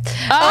 Okay.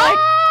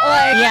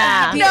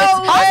 yeah.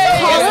 No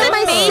way.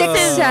 My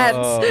sixth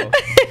sense.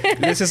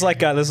 This is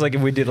like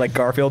if we did like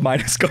Garfield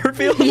minus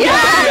Garfield.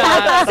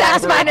 Yeah.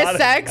 Sex minus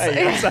sex.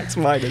 Sex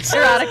minus.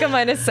 Erotica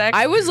minus sex.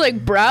 I was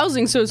like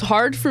browsing, so it's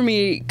hard for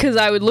me because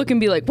I would look and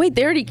be like, wait,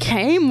 they already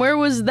came? Where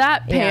was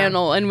that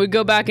panel? And would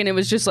go back and it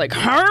was just like,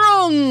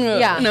 harung.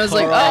 Yeah. And I was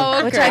like, oh,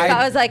 okay. Which I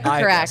thought was like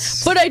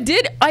correct. But I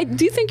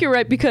do think you're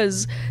right,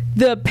 because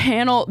the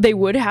panel, they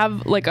would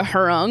have like a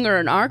harung or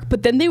an arc,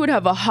 but then they would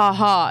have a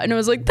ha-ha. And I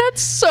was like,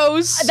 that's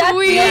so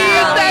sweet.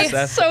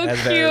 That's so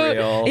that's cute.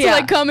 To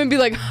like come and be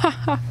like,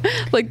 ha-ha.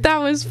 Like, that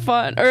was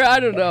fun. Or I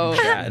don't know.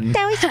 That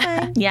was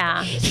fun.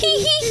 Yeah.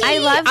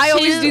 I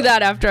always do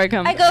that after I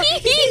come. I go,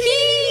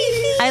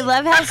 I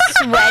love how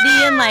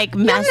sweaty and like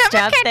messed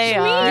up they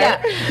are.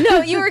 Yeah.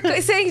 No, you were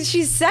saying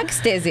she's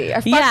sex dizzy.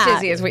 Or fuck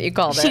dizzy is what you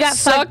called it. She got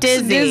fucked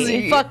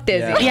dizzy. Fuck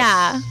dizzy.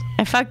 Yeah.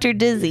 I fucked her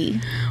dizzy.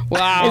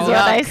 Wow. Is what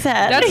I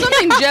said. That's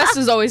something Jess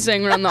is always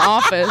saying around the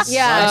office.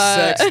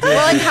 Yeah.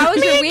 Well, like, how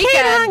was your weekend?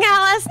 Kate hung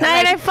out last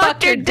night. I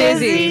fucked her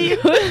dizzy.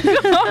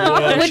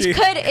 Which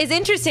is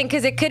interesting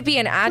because it could be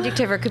an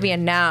adjective or it could be a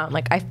noun.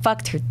 Like, I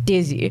fucked her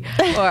dizzy.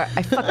 Or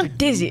I fucked her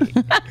dizzy.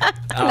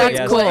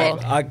 That's cool.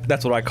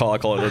 That's what I call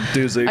it a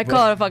doozy. I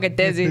call it a fucking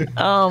dizzy.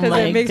 Oh my god.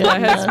 Because it makes my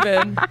head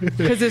spin.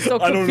 Because it's so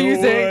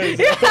confusing. I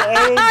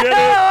don't get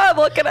it. I'm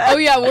looking at Oh,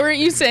 yeah. Weren't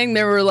you saying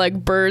there were like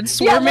birds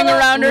swarming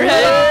around her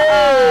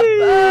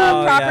head?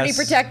 Property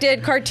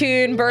protected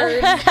cartoon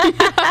bird.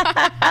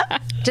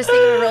 Just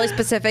think of a really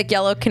specific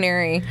yellow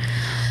canary.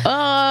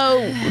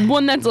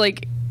 One that's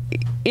like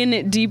in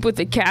it deep with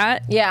a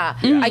cat. Yeah.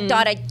 I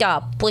thought I saw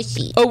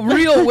pussy. Oh,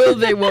 real will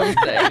they, won't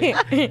they?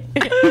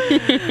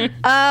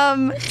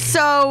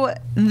 So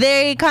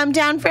they come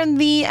down from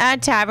the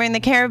tavern. The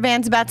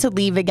caravan's about to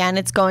leave again.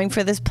 It's going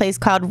for this place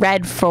called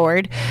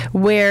Redford,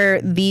 where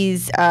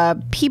these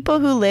people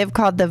who live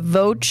called the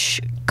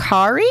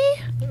Vochkari.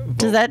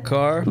 Does that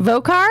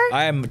Vokar?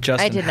 I am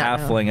just a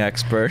halfling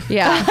expert.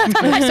 Yeah.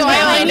 So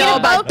I only know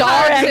about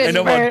dogs. I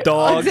know about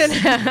dogs.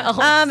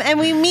 And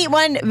we meet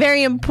one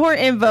very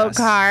important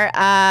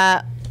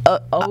Vokar.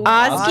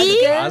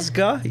 Ozgi?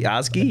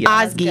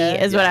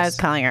 Ozgi is what I was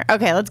calling her.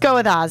 Okay, let's go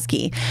with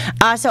Ozgi.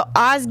 So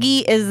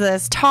Ozgi is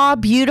this tall,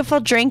 beautiful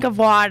drink of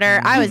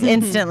water. I was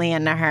instantly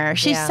into her.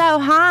 She's so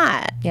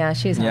hot. Yeah,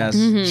 she's hot.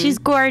 Yes. She's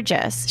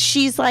gorgeous.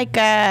 She's like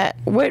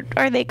what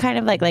are they kind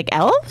of like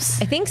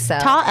elves? I think so.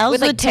 Tall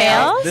elves with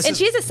tails. And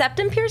she has a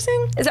septum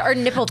piercing? Is it or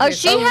nipple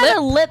piercing? Oh, she had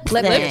a lip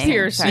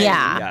piercing.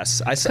 Yeah.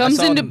 Yes. Comes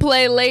into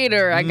play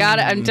later.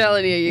 I'm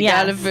telling you, you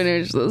gotta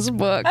finish this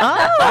book.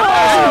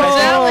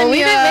 Oh, we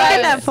didn't make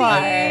it that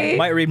far.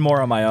 Might read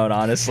more on my own,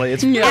 honestly.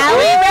 It's Ally read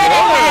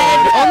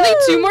ahead. Only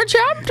 2 more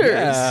chapters.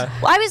 Yeah.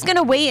 Well, I was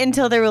gonna wait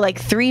until there were like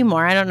 3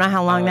 more. I don't know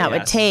how long that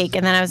would take,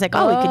 and then I was like, we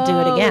could do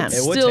it again.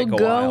 It's still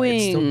going.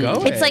 It's still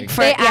going. It's like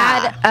they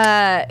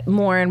add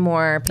more and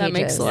more pages. That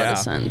makes a lot of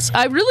sense.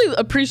 I really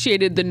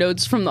appreciated the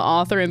notes from the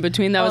author in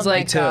between. That was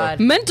like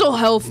mental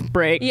health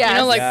break. Yes. You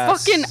know, like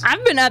fucking,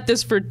 I've been at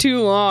this for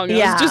too long.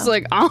 Yeah. I was just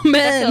like, amen.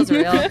 That feels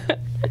real.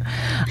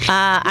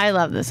 I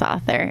love this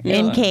author.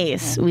 In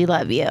case we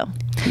love you.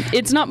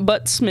 It's not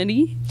Butt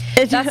Smitty.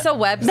 That's a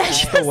website.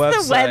 That's just the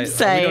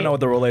website. We don't know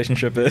what the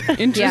relationship is.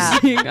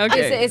 Interesting.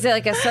 Okay. Is it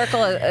like a circle?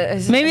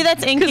 Maybe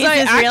that's in Because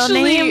Case's real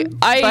name.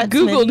 I Butt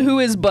Googled Smitty. who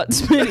is Butt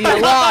Smitty a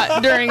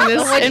lot during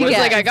this and was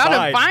like, I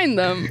gotta find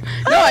them.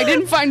 No, I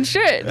didn't find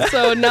shit.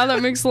 So now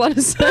that makes a lot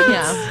of sense.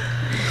 Yeah.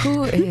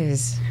 Who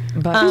is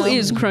Who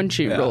is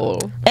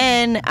Crunchyroll?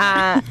 And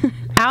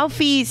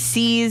Alfie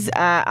sees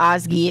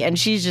Ozgi, and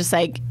she's just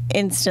like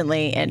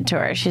instantly into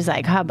her. She's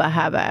like, hubba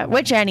hubba,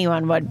 which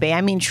anyone would be.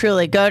 I mean,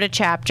 truly, go to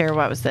chapter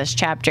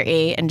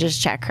 8 and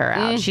just check her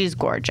out. She's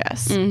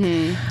gorgeous.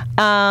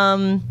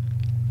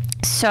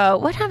 So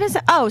what happens?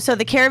 Oh, so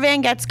the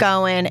caravan gets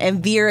going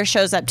and Vera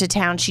shows up to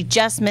town. She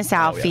just missed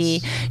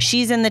Alfie.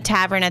 She's in the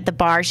tavern at the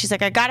bar. She's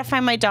like, I gotta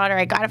find my daughter.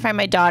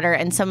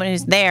 And someone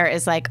who's there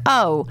is like,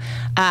 oh,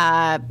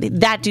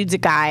 that dude's a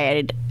guy.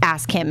 I'd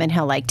ask him and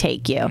he'll like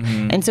take you.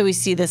 And so we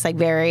see this like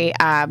very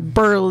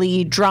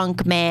burly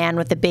drunk man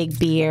with a big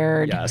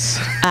beard. Yes.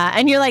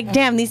 And you're like,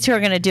 damn, these two are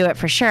gonna do it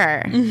for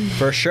sure.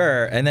 For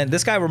sure. And then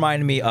this guy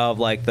reminded me of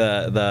like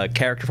the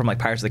character from like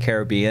Pirates of the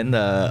Caribbean,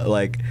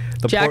 the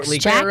Jack portly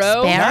Sparrow?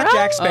 Not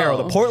Jack Sparrow,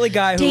 the portly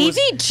guy who Davy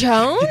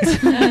Jones?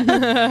 was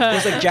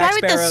like Jack Guy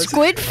with the Sparrow's.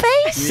 squid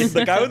face?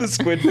 The guy with the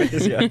squid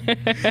face, yeah.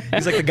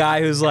 He's like the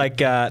guy who's like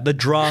the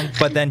drunk,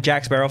 but then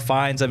Jack Sparrow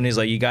finds him and he's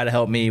like, you got to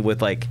help me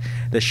with like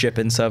the ship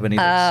and stuff. And he's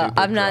like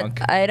super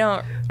drunk. I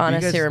don't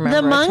honestly guys-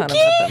 remember. The a ton monkey?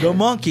 about them. The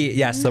monkey,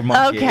 yes, the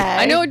monkey. Okay.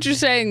 I know what you're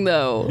saying,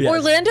 though. Yes.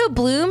 Orlando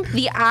Bloom,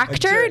 the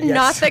actor, Yes.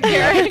 not the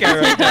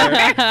character.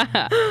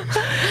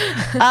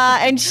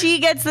 And she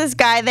gets this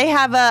guy. They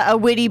have a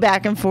witty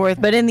back and forth,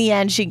 but in the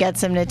end, she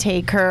gets him to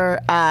take her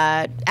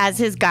as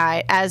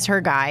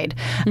her guide.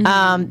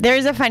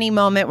 There's a funny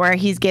moment where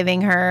he's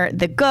giving her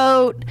the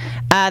goat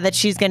that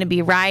she's going to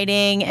be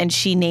riding, and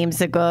she names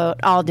the goat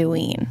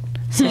Alduin.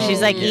 So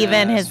she's like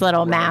even his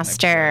little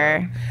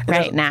master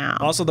right now.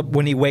 Also,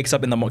 when he wakes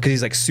up in the morning, because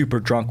he's like super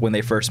drunk when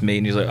they first meet,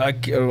 and he's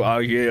like,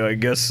 yeah, I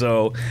guess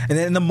so. And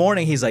then in the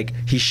morning, he's like,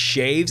 he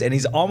shaves, and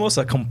he's almost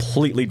a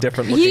completely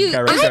different looking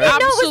character. I didn't know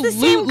it was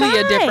the same Absolutely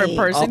a different guy.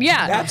 person. Oh,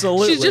 Yeah,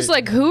 absolutely. She's just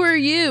like, "Who are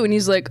you?" And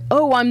he's like,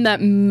 "Oh, I'm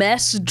that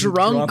mess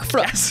drunk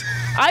from." Yes.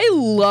 I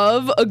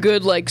love a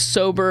good like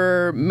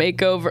sober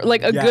makeover,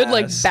 like a good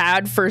like Yes.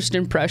 bad first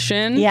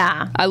impression.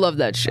 Yeah. I love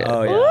that shit.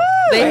 Oh yeah.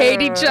 They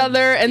hate each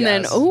other, and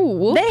then Yes. oh,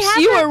 whoops, They have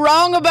you a- were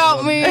wrong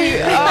about me.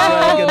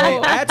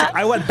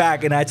 I went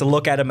back and I had to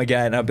look at him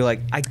again, and I'd be like,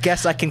 I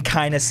guess I can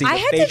kind of see the I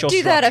had facial to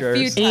do that a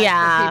few structures. times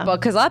Yeah. with people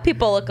because a lot of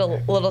people look a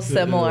little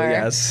similar.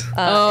 Yes.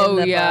 Oh in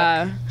the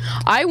yeah. book.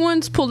 I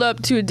once pulled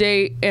up to a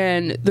date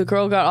and the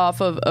girl got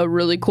off of a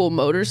really cool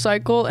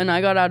motorcycle and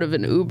I got out of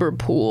an Uber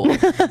pool.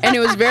 And it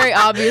was very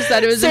obvious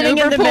that it was Sitting an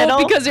in Uber the pool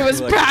middle? because it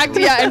was packed.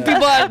 Yeah, and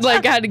people had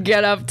to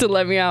get up to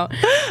let me out.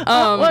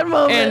 What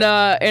moment?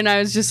 And I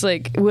was just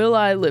like, will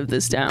I live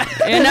this down?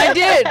 And I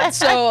did.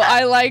 So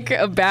I like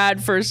a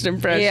bad first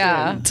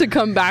impression to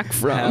come back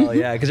from. Hell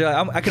yeah, because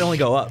I can only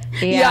go up.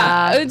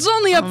 Yeah, it's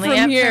only up, Only from,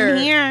 up here. from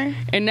here.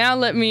 And now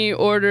let me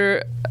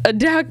order a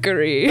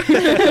daiquiri.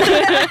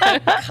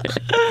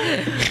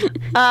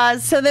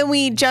 So then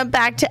we jump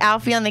back to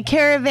Alfie on the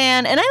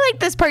caravan, and I like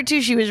this part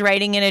too. She was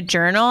writing in a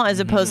journal as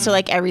opposed to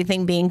like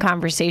everything being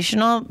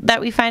conversational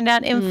that we find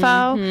out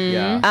info.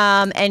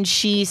 Yeah. And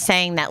she's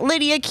saying that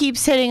Lydia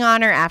keeps hitting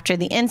on her after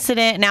the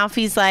incident, and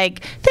Alfie's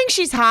like, thinks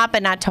she's hot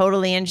but not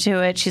totally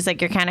into it. She's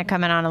like, you're kind of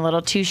coming on a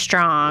little too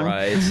strong.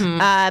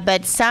 Right.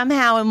 But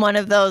somehow in one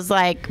of those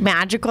like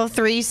magical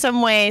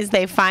threesome ways,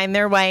 they find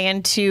their way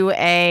into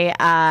a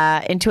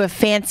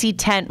fancy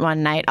tent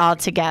one night all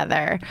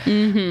together.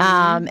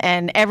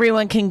 And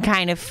everyone can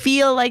kind of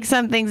feel like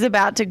something's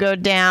about to go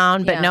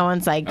down, but no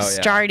one's like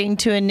starting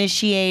to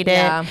initiate it.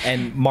 Yeah.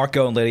 And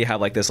Marco and Lydia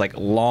have like this like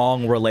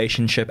long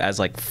relationship as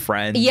like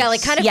friends. Yeah,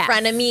 like kind of Yes.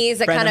 frenemies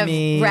that kind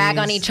of rag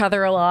on each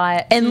other a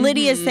lot. And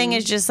Lydia's thing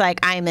is just like,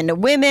 I'm into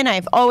women.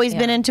 I've always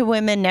been into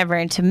women, never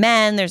into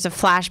men. There's a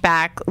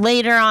flashback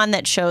later on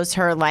that shows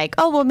her like,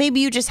 oh, well, maybe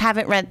you just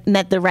haven't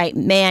met the right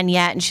man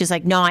yet. And she's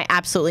like, no, I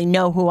absolutely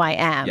know who I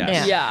am.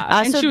 Yes.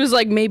 Yeah. And so- she was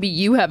like, maybe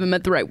you haven't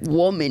met the right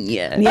woman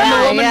yet. Yeah, And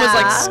the woman was yeah.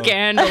 like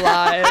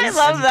scandalized. I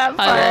love that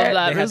part. I love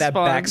that They had that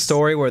response.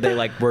 backstory where they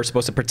like were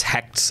supposed to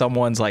protect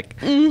someone's like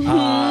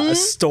a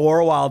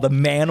store while the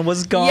man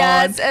was gone.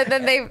 Yes, and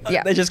then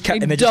They just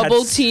kept and they just had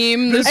Double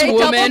team this Hey,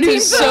 woman double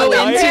who's team so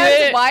the into man's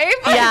it. wife.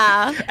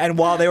 Yeah. And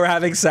while they were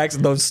having sex,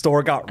 the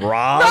store got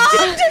robbed.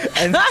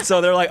 And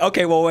so they're like,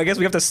 okay, well, I guess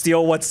we have to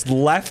steal what's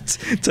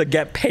left to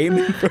get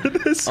payment for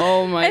this.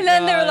 Oh my god. And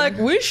then they were like,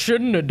 we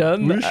shouldn't have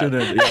done that. We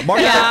shouldn't. Yeah. Mark,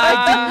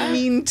 I didn't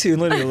mean to.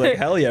 Literally, like,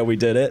 hell yeah, we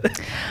did it.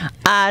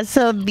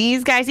 So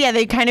these guys,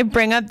 they kind of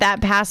bring up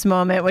that past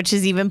moment, which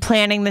is even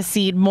planting the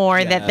seed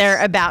more that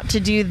they're about to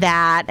do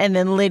that. And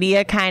then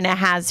Lydia kind of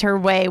has her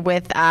way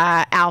with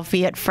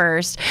Alfie at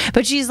first,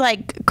 but she's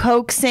like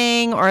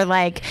coaxing or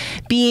like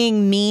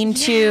being mean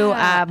to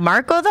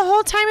Marco the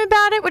whole time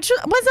about it, which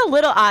was a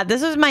little odd.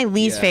 This was my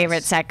least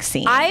favorite sex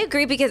scene. I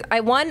agree because I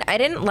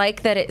didn't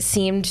like that it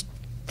seemed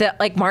that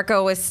like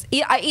Marco was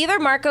either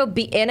Marco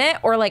be in it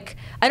or like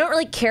I don't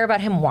really care about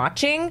him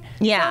watching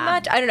so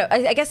much. I don't know.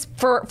 I guess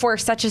for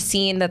such a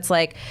scene that's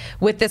like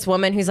with this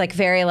woman who's like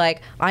very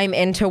like I'm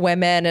into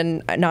women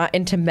and not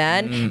into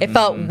men, it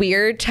felt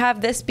weird to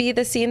have this be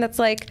the scene that's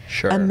like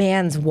a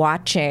man's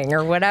watching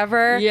or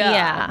whatever.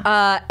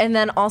 Yeah. And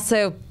then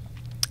also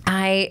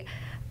I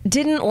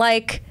didn't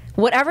like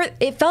whatever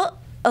it felt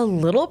a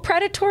little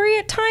predatory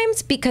at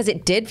times because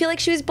it did feel like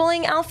she was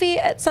bullying Alfie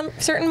at some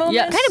certain moments.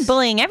 Yes. Kind of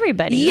bullying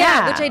everybody.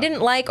 Yeah, which I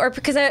didn't like, or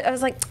because I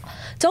was like,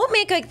 don't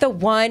make like the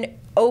one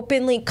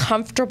openly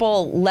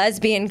comfortable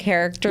lesbian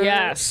character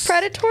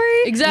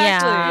predatory.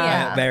 Exactly.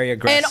 Yeah. Very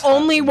aggressive. And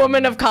only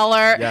woman of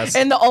color, Yes.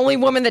 and the only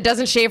woman that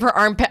doesn't shave her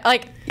armpit,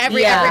 like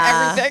everything.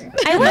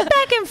 I went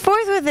back and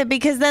forth with it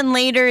because then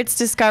later it's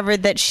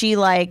discovered that she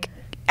like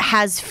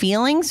has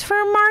feelings for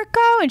Marco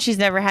and she's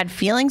never had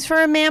feelings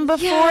for a man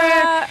before.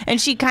 Yeah.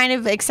 And she kind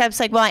of accepts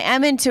like, well, I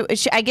am into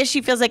I guess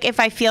she feels like if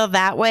I feel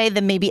that way,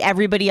 then maybe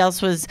everybody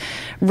else was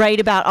right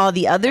about all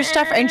the other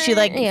stuff. And she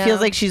like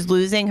feels like she's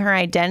losing her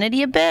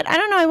identity a bit. I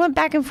don't know. I went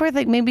back and forth.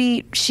 Like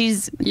maybe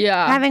she's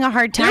having a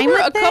hard time There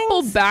were with a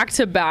couple things.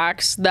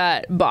 back-to-backs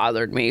that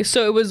bothered me.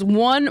 So it was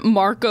one,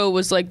 Marco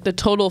was like the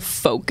total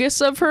focus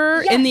of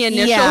her in the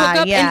initial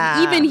hookup.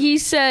 And even he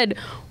said,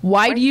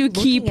 why do you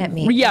keep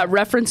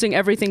referencing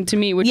everything to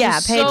me? Which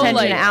is pay so, attention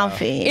like, to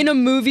Alfie. in a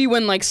movie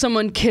when like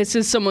someone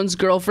kisses someone's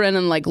girlfriend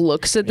and like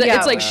looks at them,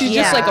 it's like she's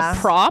just like a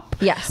prop.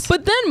 Yes.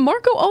 But then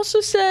Marco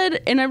also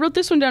said, and I wrote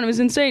this one down, it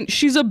was insane,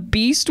 she's a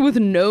beast with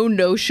no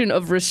notion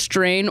of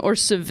restraint or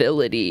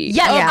civility.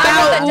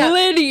 About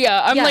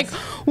Lydia. I'm like,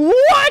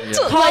 what?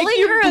 Calling like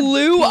her a you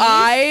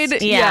blue-eyed.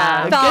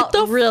 felt Get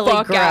the really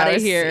fuck out of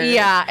gross. here.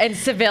 Yeah, and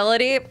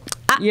civility.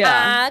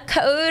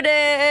 Coded.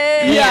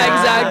 Yeah,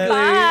 exactly.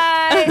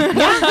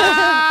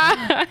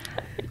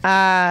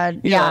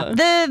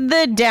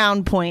 The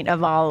down point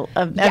of all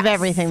of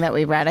everything that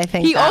we read. I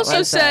think he that also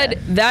was said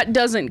that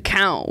doesn't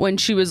count when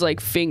she was like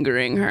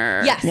fingering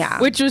her. Yes. Yeah.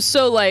 Which was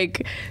so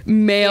like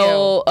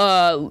male,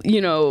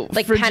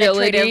 Like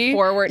fragility. penetrative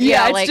forward.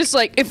 Yeah, it's like, just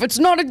like if it's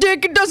not a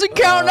dick, it doesn't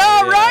count.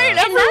 All right, and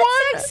everyone.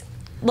 that sex,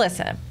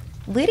 listen,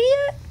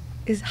 Lydia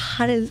is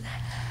hot as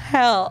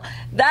hell.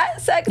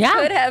 That sex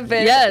could have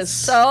been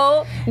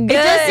so good. It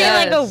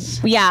does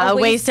seem like a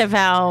waste of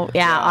how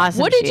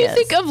awesome. What did she you is.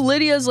 think of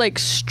Lydia's like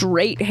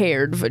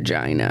straight-haired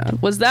vagina?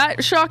 Was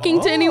that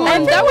shocking to anyone?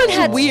 Everyone That was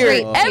had weird.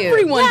 straight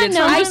Everyone did.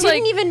 So I'm I just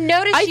didn't like, even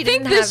notice I she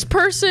think didn't this have...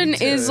 person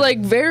is like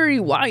very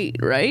white,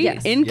 right?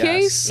 Yes. In Yes.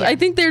 case I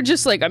think they're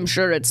just like, I'm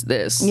sure it's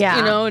this. Yeah.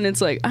 You know, and it's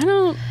like, I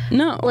don't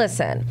know.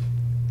 Listen,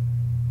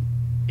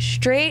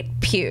 straight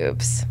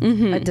pubes,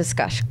 a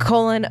discussion.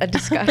 A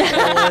discussion.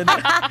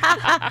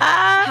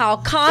 How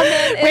common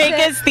is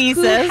Rekha's it?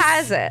 thesis. Who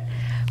has it?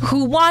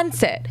 Who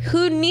wants it?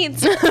 Who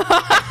needs it?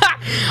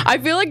 I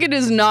feel like it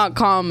is not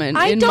common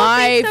in don't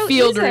my think so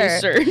field either.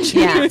 research.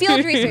 Yeah,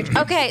 field research.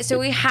 Okay, so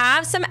we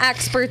have some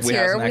experts We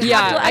have here. some We experts.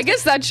 have Yeah, to I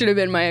guess that should have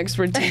been my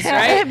expertise,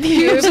 right?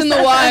 Pubes in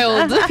the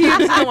wild.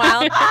 pubes in the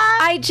wild.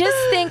 I just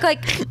think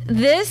like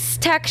this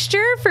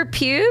texture for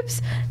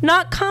pubes,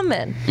 not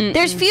common.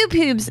 There's few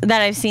pubes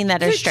that I've seen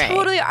that are They're straight.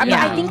 totally. I mean,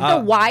 I think the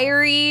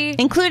wiry.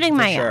 including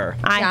my sure. own.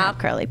 I Yeah. have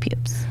curly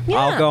pubes.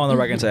 I'll go on the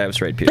record and say I have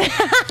straight pubes.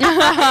 Thank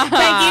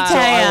you,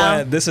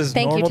 Tao. This is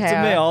Thank you, normal to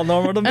Tao. me. All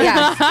normal to me.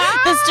 Yes.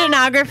 The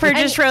stenographer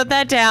just wrote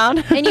that down.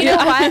 And you know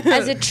what?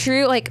 As a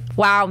true like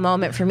wow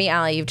moment for me,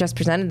 Ally, you've just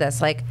presented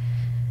this. Like,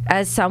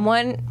 as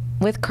someone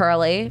with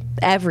curly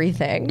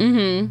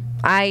everything,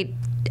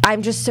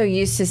 I'm just so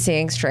used to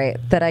seeing straight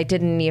that it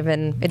didn't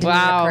even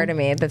occur to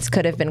me this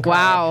could have been curly.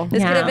 Wow.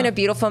 This could Yeah. have been a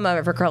beautiful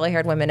moment for curly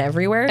haired women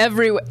everywhere.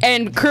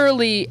 And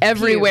curly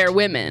everywhere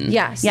women.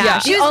 Yes. Yeah.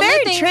 She The was only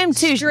very thing trim,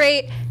 too.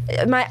 Straight.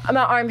 My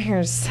arm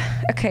hairs.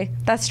 Okay,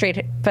 that's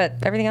straight, but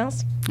everything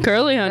else.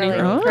 Curly, honey.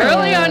 Curly.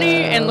 Curly,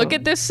 honey. And look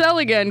at this cell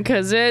again,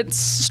 because it's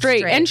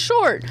straight and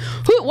short.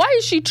 Why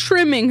is she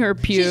trimming her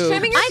pubes? She's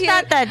trimming her I pubes,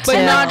 thought that But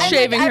too. not and,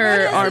 shaving like, her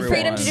everyone has the armpit.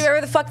 freedom to do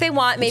whatever the fuck they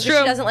want. Maybe she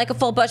true. doesn't like a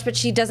full bush, but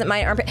she doesn't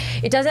mind armpit.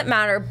 It doesn't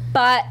matter.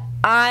 But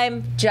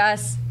I'm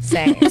just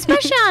saying.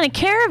 Especially on a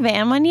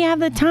caravan when you have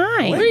the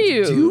time. What are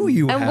you? Do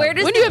you And have? where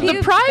does When you have the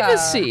pubes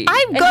privacy.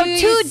 I And go do you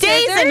 2 use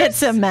days and scissors?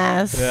 it's a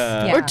mess.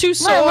 Yeah. Or 2 Let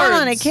swords. alone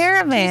on a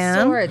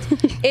caravan. Swords.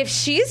 If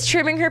she's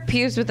trimming her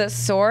pubes with a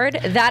sword,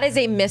 that is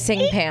a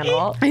missing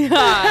panel.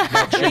 Yeah.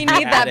 We need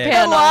that Add it. The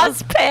panel.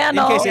 lost In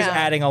panel. case he's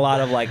adding a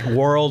lot of like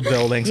world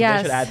building, so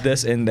Yes. they should add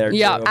this in there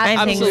Yeah, too.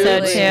 I think so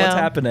absolutely. too. What's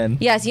happening?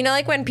 Yes, you know,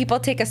 like when people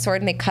take a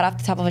sword and they cut off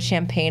the top of a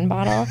champagne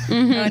bottle.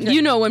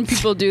 You know when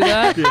people do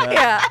that.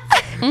 Yeah.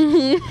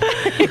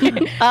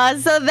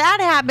 So that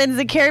happens.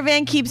 The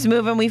caravan keeps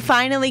moving. We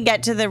finally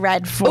get to the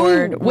Red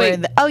Ford. Ooh, wait.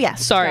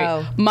 Yes. Sorry.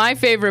 Go. My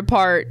favorite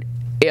part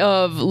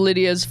of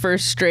Lydia's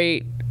first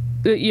straight,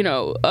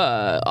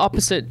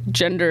 opposite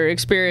gender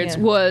experience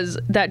was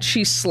that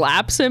she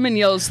slaps him and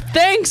yells,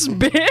 "Thanks,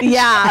 bitch."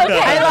 Yeah.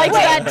 I liked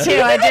that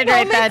too. I did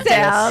write that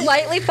down.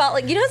 Slightly felt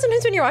like, you know,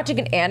 sometimes when you're watching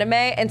an anime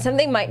and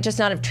something might just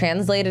not have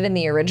translated in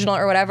the original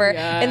or whatever,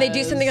 and they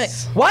do something like,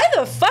 why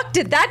the fuck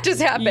did that just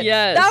happen?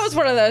 Yes. That was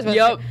one of those.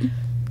 Yep.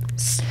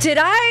 Did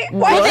I?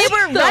 Well, they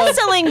were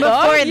wrestling before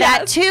that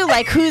yes. too.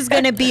 Like who's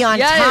gonna be on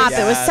Yes. top?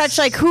 It was Yes. such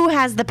like who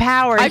has the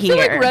power I here.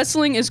 feel like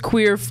wrestling is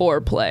queer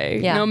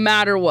foreplay, Yeah. no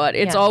matter what.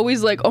 It's Yeah.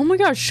 always like, oh my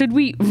gosh, should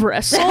we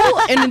wrestle?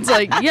 And it's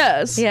like,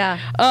 yes. Yeah.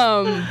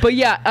 But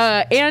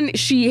yeah, and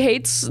she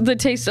hates the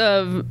taste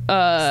of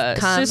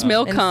cis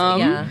male And- cum.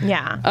 yeah.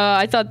 Yeah.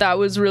 I thought that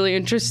was really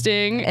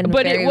interesting, And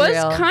but it very was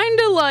real. kind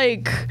of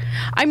like,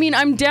 I mean,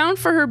 I'm down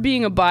for her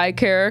being a bi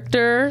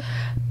character,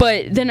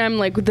 but then I'm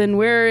like, then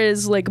where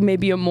is like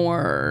maybe a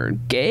more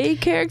gay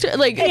character?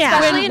 Like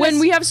Especially when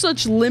we have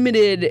such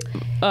limited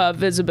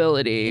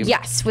visibility.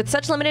 Yes, with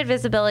such limited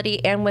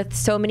visibility and with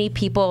so many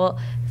people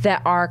that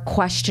are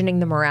questioning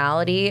the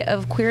morality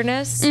of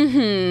queerness,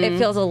 it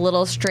feels a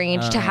little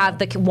strange to have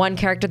the one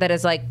character that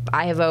is like,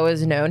 I have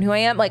always known who I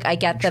am. Like, I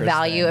get the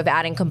value of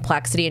adding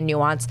complexity and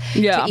nuance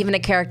Yeah. to even a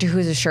character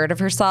who's assured of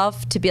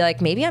herself to be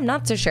like, maybe I'm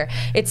not so sure.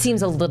 It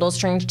seems a little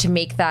strange to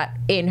make that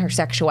in her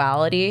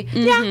sexuality.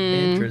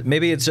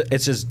 Maybe it's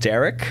just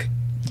Derek,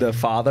 the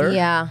father.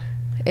 Yeah,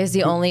 is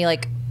the only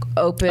like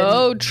open.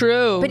 Oh,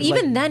 true. But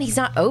even then, he's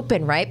not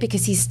open, right?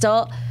 Because he's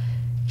still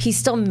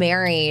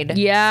married.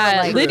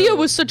 Yeah, Like- Lydia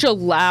was such a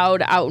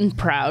loud, out and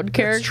proud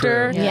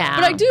character. true. Yeah.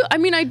 But I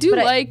do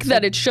like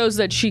that it shows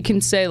that she can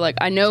say like,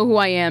 I know who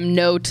I am,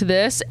 no to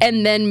this,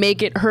 and then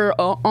make it her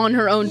on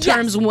her own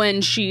terms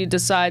when she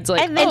decides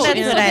like, And then oh, that's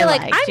She what can I be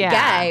like, liked, I'm yeah.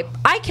 gay.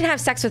 I can have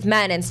sex with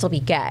men and still be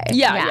gay.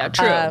 yeah,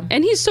 true. Um,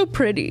 And he's so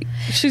pretty.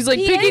 She's like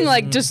picking is.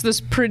 like just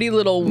this pretty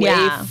little waif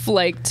Yeah.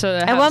 like to.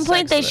 At one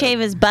point, they shave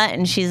his butt,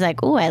 and she's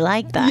like, "Ooh, I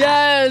like that."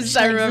 Yes,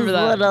 I Likes remember his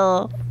that.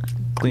 little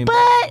Clean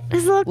butt,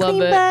 his little Love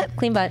clean it. butt.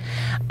 Clean butt.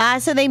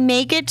 So they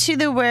make it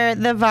to where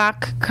the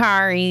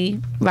Vakar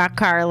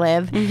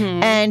live,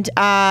 Mm-hmm. and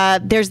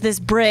there's this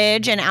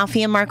bridge, and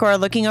Alfie and Marco are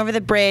looking over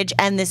the bridge,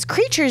 and this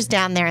creature's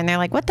down there, and they're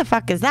like, "What the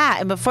fuck is that?"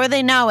 And before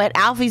they know it,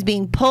 Alfie's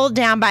being pulled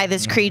down by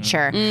this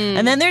creature,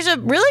 and then there's a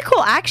really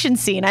cool action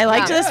scene. I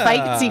liked this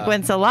fight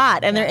sequence a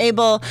lot, and they're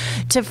able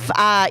to,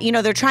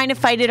 they're trying to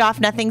fight it off.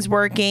 Nothing's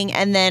working,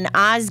 and then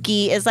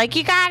Ozgi is like,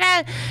 "You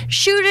gotta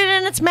shoot it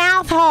in its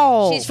mouth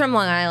hole." She's from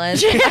Long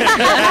Island.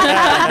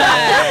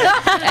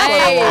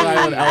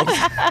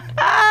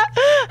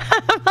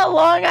 I'm a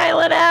Long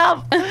Island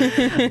elf.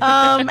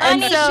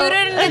 And so, shoot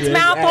it in its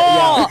mouth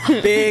hole.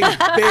 Big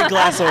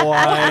glass of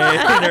wine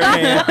in her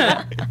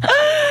hand.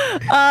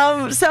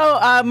 So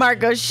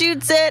Marco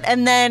shoots it,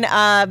 and then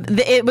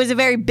it was a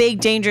very big,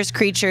 dangerous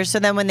creature. So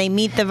then when they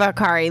meet the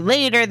Vakari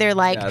later, they're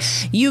like,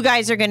 Yes. "You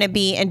guys are going to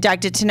be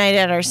inducted tonight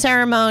at our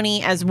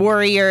ceremony as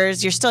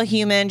warriors. You're still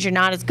humans. You're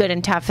not as good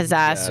and tough as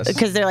us," Yes.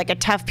 because they're like a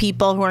tough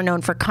people who are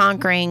known for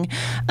conquering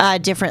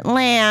different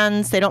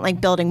lands. They don't like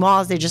building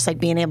walls. They just like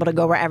being able to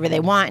go wherever they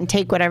want and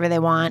take whatever they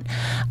want.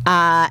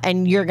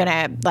 And you're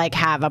gonna like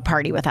have a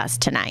party with us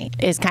tonight.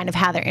 Is kind of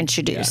how they're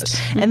introduced.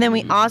 Yes. And then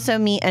we also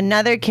meet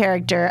another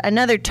character,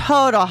 another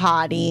total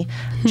hottie.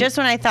 Just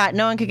when I thought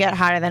no one could get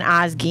hotter than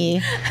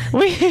Ozgi,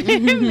 we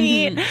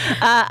meet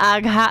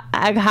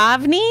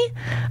Aghavni.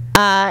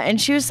 And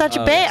she was such a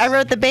babe. yes. I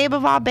wrote the babe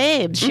of all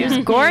babes. She was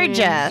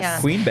gorgeous.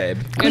 Queen babe.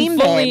 Queen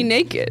and fully babe.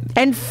 naked.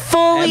 And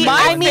fully,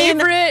 My I mean,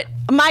 favorite.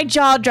 my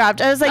jaw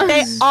dropped. I was like,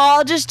 they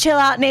all just chill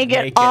out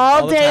naked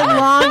all all the day time.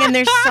 long, and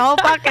they're so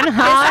fucking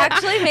hot.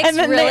 This actually makes and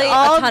then really they a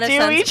all ton of do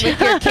sense each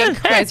with your kink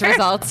other. quiz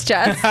results,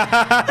 Jess. It's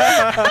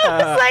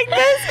like,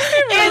 this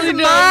is really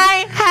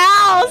my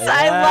house.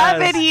 I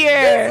love Yes. it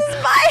here. This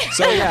is my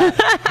So yeah,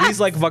 these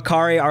like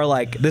Vakari are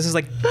like, this is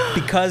like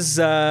because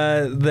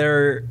a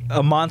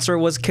monster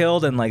was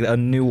killed and like a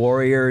new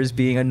warrior is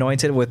being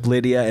anointed with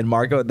Lydia and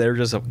Margot. They're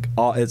just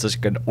it's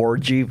just an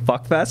orgy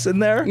fuckfest in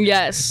there.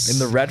 Yes. In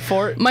the Red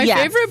Fort. My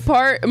Yes.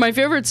 my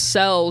favorite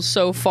cell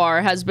so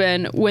far has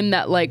been when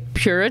that like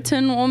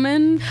Puritan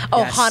woman,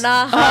 Yes.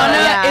 Hannah.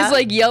 yeah. is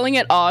like yelling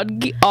at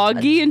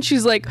Augie, and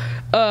she's like,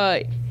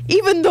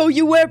 even though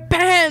you wear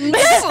pants,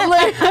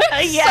 like,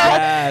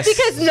 Yes.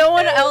 Because no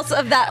one else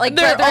of that like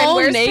they're brethren all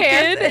wears naked.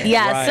 pants.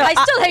 Yes. Right. So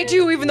I still hate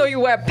you even though you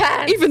wear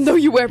pants. Even though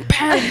you wear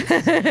pants.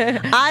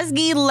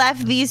 Ozgi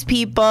left these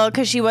people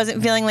because she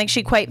wasn't feeling like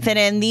she quite fit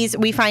in.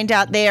 We find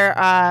out they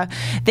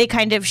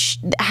kind of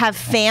have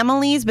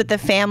families, but the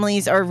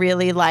families are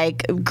really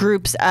like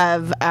groups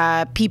of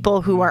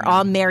people who are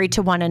all married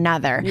to one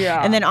another.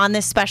 Yeah. And then on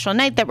this special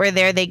night that we're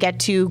there, they get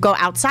to go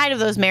outside of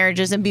those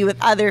marriages and be with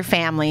other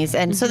families.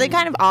 And so they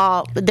kind of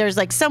there's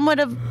like somewhat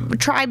of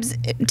tribes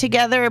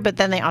together, but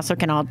then they also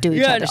can all do each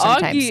Yeah, and other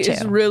sometimes Augie too.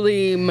 is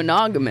really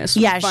monogamous.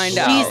 Yeah, we find she's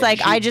out.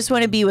 like, I just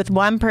want to be with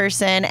one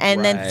person.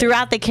 And then Right.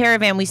 throughout the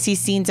caravan, we see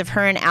scenes of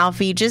her and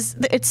Alfie.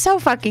 It's so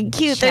fucking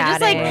cute. They're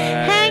just like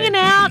Chatting. hanging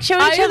out,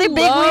 showing each I other big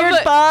love,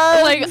 weird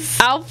bugs. Like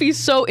Alfie's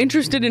so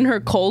interested in her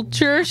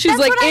culture. She's That's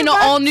like what I in love,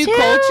 all new too.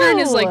 culture and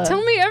is like,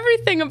 tell me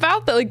everything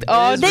about that. Like,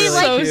 oh, is they really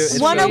like cute. It's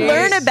want to really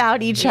learn nice.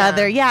 about each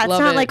other. Yeah, it's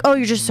Love not it. like, oh,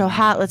 you're just so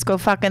hot. Let's go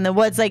fuck in the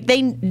woods. Like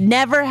they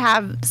never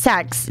have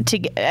sex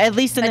at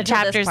least in the Until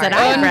this chapters part. that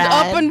I've and read.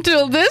 up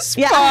until this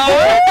Yeah.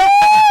 part.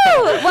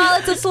 Well,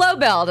 it's a slow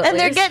build. At And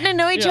they're least. getting to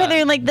know each Yeah. other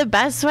in like the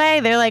best way.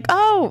 They're like,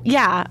 oh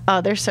yeah,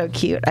 oh they're so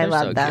cute. I They're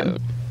love so them.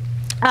 cute.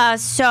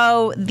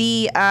 So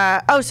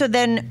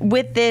then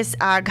with this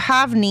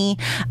Ghavni,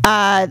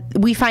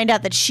 we find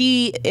out that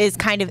she is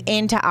kind of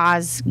into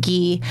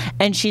Ozgi,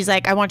 and she's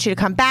like, I want you to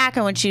come back.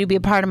 I want you to be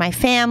a part of my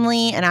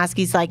family. And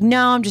Ozgi's like,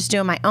 no, I'm just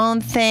doing my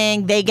own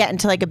thing. They get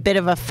into like a bit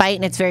of a fight,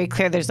 and it's very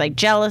clear there's like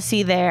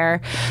jealousy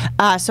there.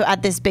 So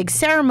at this big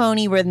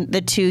ceremony where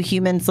the two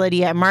humans,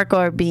 Lydia and Marco,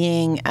 are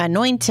being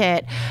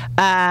anointed,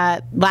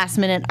 last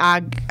minute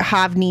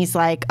Ghavni's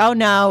like, oh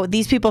no,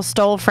 these people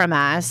stole from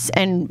us.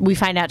 And we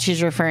find out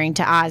she's referring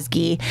to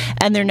Ozgi,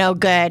 and they're no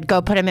good.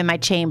 Go put them in my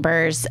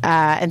chambers.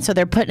 And so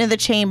they're put into the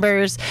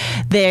chambers.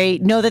 They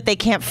know that they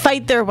can't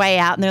fight their way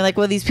out, and they're like,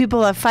 well, these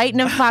people are fighting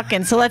and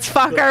fucking, so let's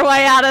fuck our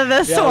way out of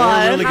this one.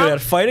 We're really good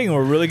at fighting, and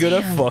we're really good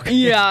at fucking.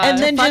 Yeah. And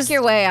then Fuck just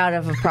your way out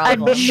of a a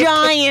problem.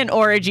 giant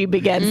orgy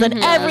begins, and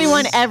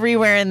everyone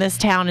everywhere in this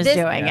town is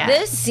doing it.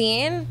 This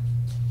scene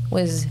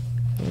was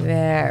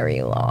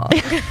very long.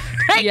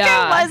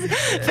 I was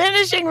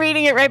finishing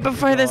reading it right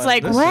before this.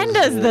 Like, this when is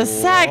does the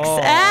sex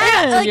long.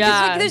 end? Like,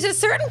 Yeah. like, there's a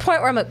certain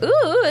point where I'm like,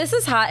 ooh, this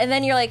is hot. And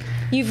then you're like,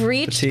 you've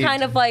reached Fatigued.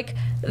 kind of like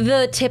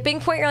the tipping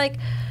point. You're like,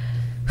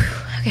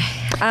 okay.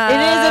 It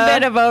is a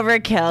bit of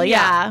overkill.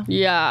 Yeah.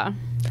 Yeah.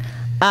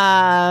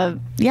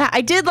 Yeah,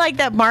 I did like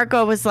that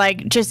Marco was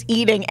like just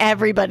eating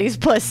everybody's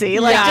pussy.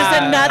 Like Yeah.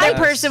 just another Yes.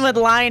 person would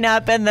line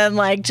up and then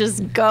like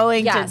just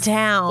going Yes. to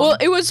town. Well,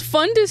 it was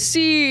fun to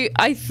see.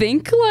 I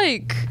think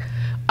like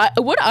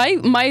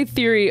my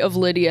theory of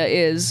Lydia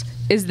is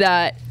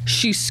that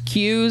she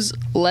skews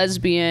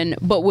lesbian,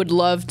 but would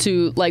love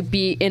to like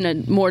be in a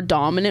more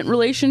dominant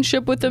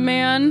relationship with a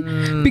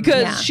man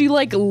because she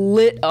like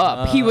lit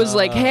up. He was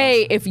like,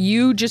 "Hey, if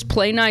you just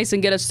play nice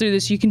and get us through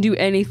this, you can do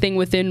anything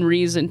within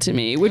reason to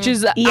me," which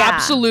is the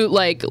absolute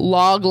like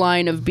log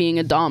line of being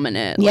a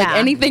dominant. Like Yeah.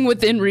 anything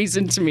within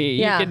reason to me,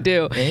 Yeah. you can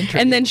do.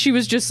 And then she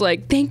was just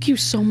like, "Thank you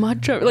so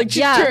much." Like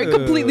she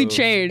completely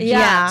changed.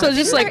 Yeah. So it's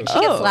just like,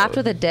 she gets slapped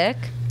with a dick.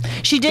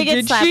 she did get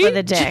Did slapped she? with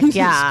a dick. Jesus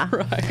Yeah.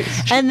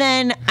 Christ. And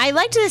then I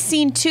liked this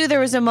scene too. There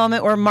was a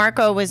moment where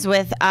Marco was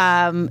with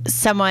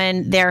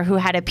someone there who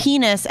had a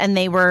penis, and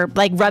they were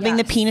like rubbing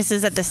the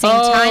penises at the same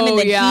time. And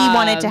then he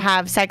wanted to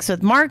have sex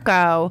with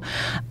Marco.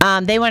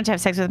 They wanted to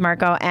have sex with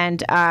Marco,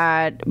 and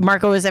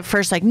Marco was at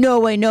first like, no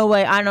way,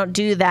 I don't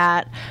do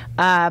that.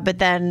 But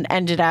then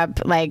ended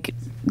up like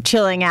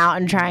chilling out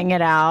and trying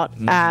it out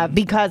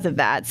because of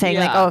that, saying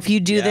like, oh, if you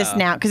do this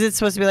now, because it's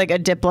supposed to be like a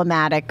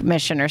diplomatic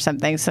mission or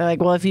something, so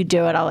like, well, if you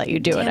do it, I'll let you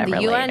do whatever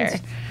the later.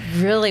 UN's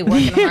really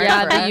working hard.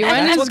 Yeah, for the us. UN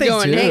That's is what they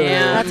going do.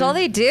 ham. That's all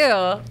they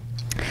do.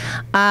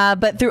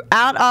 But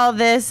throughout all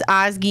this,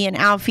 Ozgi and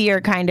Alfie are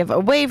kind of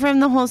away from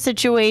the whole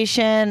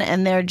situation,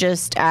 and they're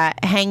just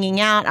hanging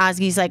out.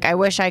 Ozgi's like, I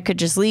wish I could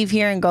just leave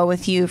here and go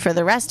with you for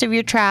the rest of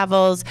your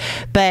travels,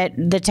 but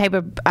the type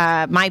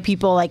of my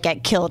people like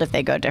get killed if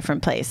they go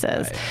different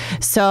places.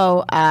 Right.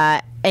 So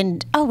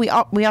and we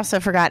also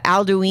forgot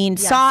Alduin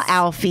saw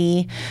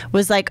Alfie,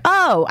 was like,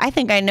 oh, I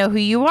think I know who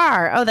you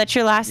are. Oh, that's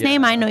your last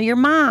name. I know your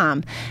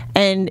mom.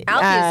 And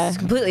Alfie is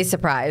completely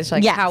surprised.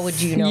 Like, how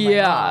would you know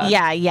my mom?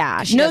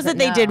 Yeah. She knows that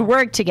they did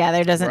work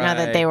together, doesn't know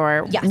that they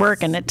were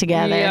working it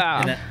together.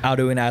 Yeah. And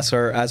Alduin asked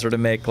her to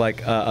make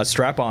like a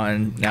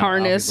strap-on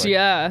Harness, like,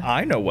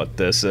 I know what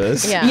this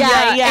is.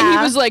 Yeah. And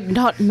he was like,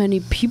 not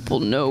many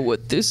people know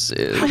what this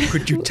is.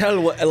 Could you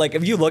tell what? Like,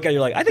 if you look at it,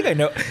 you're like, I think I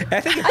know.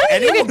 I think you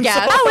anyone could guess.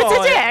 saw Oh,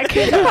 it's a dick.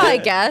 You could probably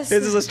guess.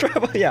 This is a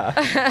strap-on. Yeah.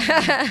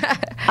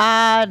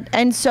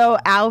 And so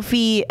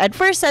Alfie at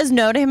first says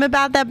no to him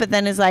about that, but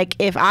then is like,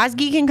 if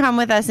Ozgi can come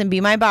with us and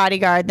be my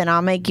bodyguard, then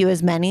I'll make you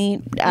as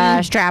many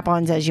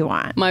strap-ons as you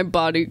want. My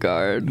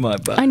bodyguard. My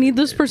bodyguard. I need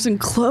this person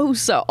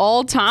close at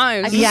all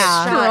times.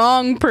 Yeah.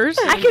 Strong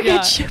person. I could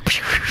get you.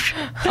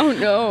 Oh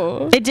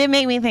no. It did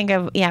make me think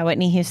of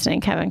Whitney Houston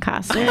and Kevin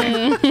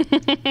Costner.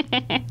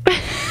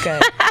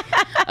 Good.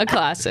 A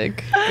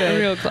classic. A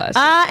real classic.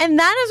 And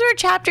that is where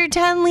chapter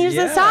 10 leaves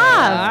us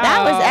off.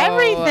 That was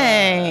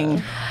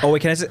everything. Oh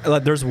wait, can I say?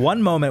 There's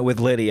one moment with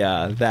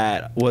Lydia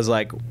that was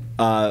like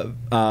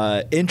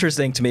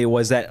interesting to me.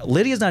 Was that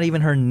Lydia's not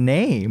even her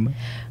name.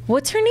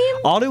 What's her name?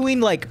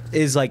 Alduin like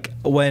is like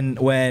when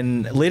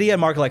Lydia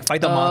and Mark like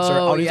fight the monster.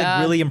 Alduin's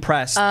like really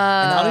impressed,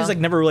 and Alduin's like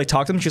never really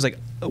talked to him. She's like,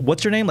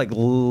 "What's your name?" Like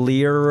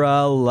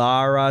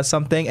Lara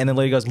something, and then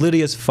Lydia goes,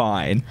 "Lydia's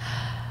fine."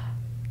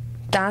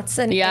 That's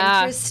an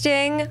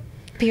interesting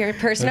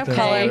person of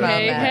color moment.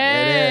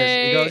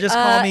 Hey. It is. You go, just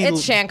call me.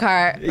 It's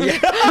Shankar.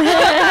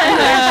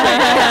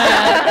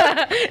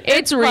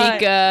 It's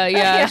Rika.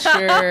 Yeah,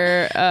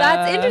 sure.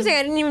 That's interesting.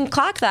 I didn't even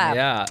clock that.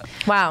 Yeah.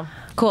 Wow.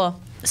 Cool.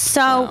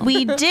 So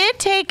we did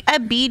take a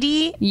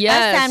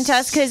BDSM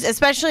test, because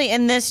especially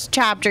in this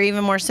chapter,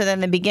 even more so than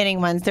the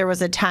beginning ones, there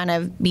was a ton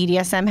of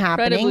BDSM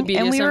happening, Incredibly BDSM.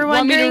 and we were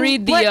Want me wondering to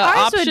read the what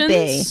ours would be.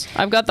 options?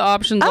 I've got the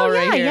options all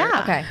right here.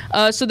 Yeah.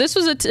 Okay. So this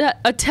was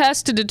a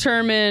test to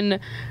determine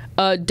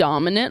a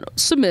dominant,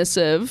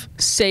 submissive,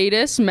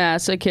 sadist,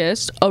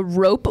 masochist, a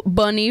rope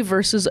bunny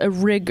versus a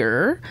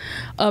rigger,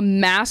 a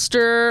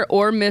master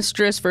or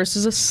mistress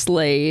versus a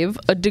slave,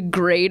 a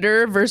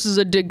degrader versus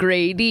a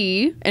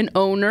degradee, an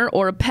owner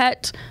or a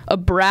pet, a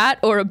brat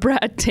or a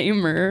brat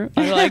tamer.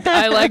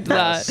 I liked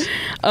that.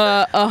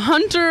 A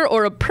hunter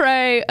or a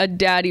prey, a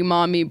daddy,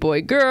 mommy,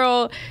 boy,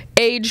 girl,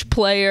 age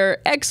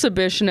player,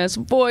 exhibitionist,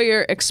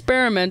 voyeur,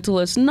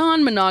 experimentalist,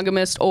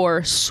 non-monogamist,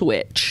 or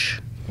switch.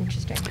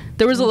 Interesting.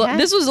 There was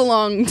this was a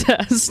long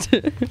test.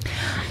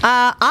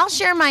 I'll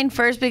share mine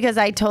first because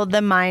I told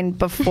them mine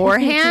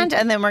beforehand,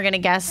 and then we're gonna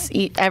guess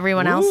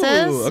everyone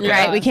else's. okay.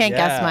 Right? We can't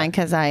guess mine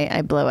because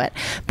I blew it.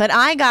 But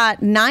I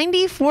got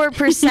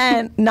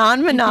 94%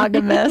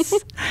 non-monogamous,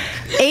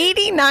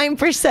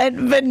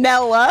 89%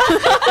 vanilla.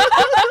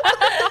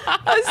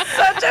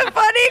 Such a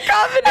funny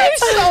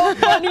combination. So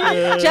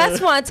funny.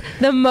 Jess wants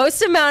the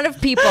most amount of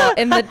people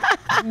in the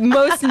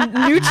most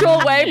neutral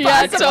way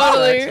possible.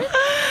 Totally.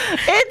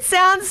 It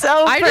sounds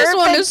so I just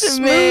want to perfect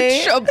to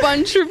me. smooch a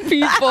bunch of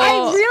people.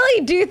 I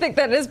really do think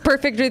that is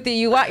perfect with you.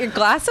 You want your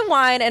glass of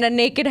wine and a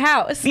naked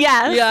house.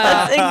 Yes, Yeah.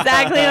 that's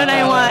exactly what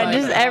I want.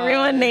 Just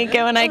everyone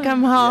naked when I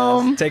come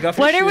home. Take off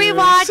your What are we shoes.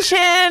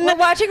 watching? We're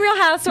watching Real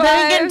Housewives.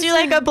 Then we can do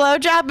like a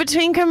blowjob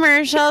between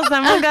commercials.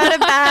 Then we'll go to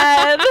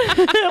bed.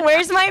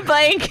 Where's my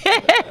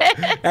blanket?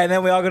 And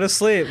then we all go to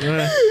sleep.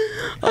 Oh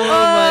my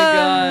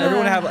god.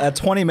 Everyone have a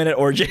 20-minute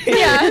orgy.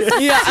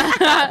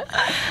 Yeah.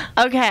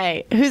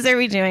 Okay, whose are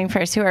we doing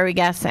first? Who are we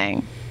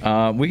guessing?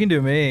 We can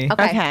do me.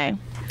 Okay.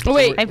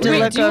 Wait, I have to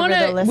look do you over the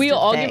wanna? list We'll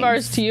of all give things.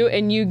 ours to you,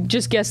 and you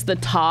just guess the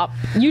top.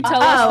 You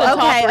tell us the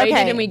top rating,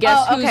 and we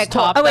guess who's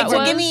top. Oh wait, that so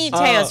was. give me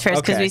Teo's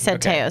first because okay, we said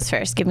okay. Teo's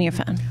first. Give me your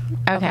phone.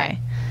 Okay.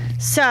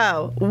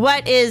 So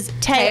what is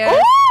Teo? Teo.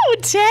 Ooh,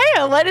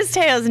 Teo. What is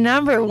Teo's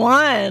number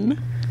one?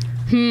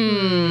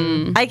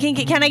 I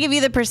can I give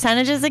you the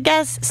percentages? I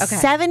guess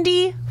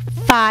 75%.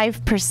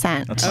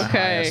 That's the Okay.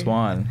 highest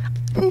one.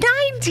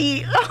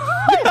 90.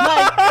 Oh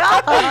my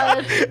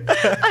god.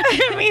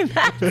 I mean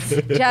that's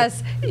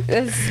Jess,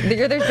 there's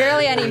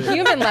barely any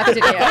human left in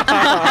you.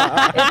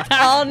 It's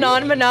all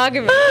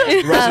non-monogamous.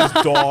 Versus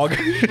dog.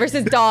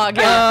 Versus dog.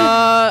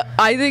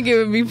 I think it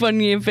would be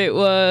funny if it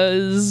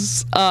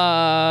was,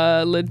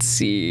 let's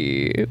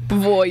see,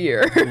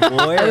 voyeur.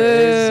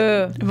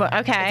 Voyeur is-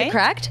 okay.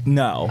 Correct?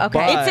 no. Okay.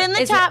 but- It's in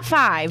the Is it- top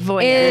 5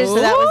 voyeurs, so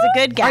that was a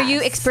good guess. Are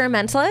you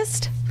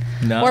experimentalist?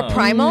 no. Or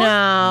primal?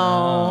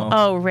 No.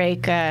 Oh,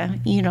 Rekha,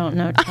 you don't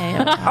know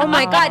Teo. Oh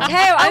my God, Teo!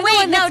 I'm wait, the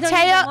one no, that's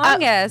known you Teo. the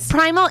longest.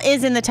 Primal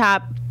is in the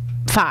top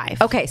 5.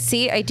 Okay,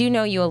 see, I do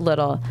know you a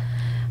little.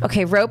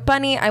 Okay, rope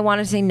bunny. I want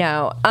to say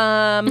no.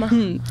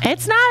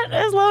 It's not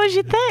as low as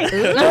you think.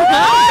 You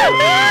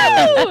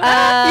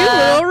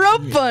little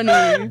rope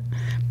bunny.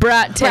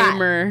 Brat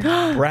tamer.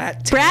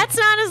 Brat. Brat's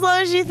not as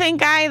low as you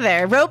think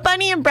either. Rope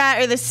bunny and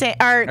brat are the same.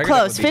 Are guess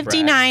close. it would be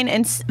 59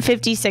 and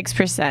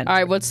 56%. All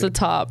right, what's the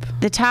top?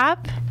 The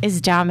top is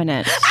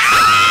dominant.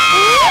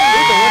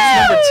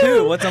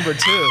 What's number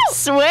 2?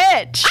 Switch.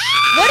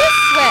 What is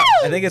switch?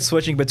 I think it's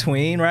switching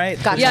between,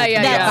 right? Gotcha. Yeah,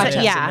 yeah, That's,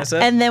 yeah. yeah.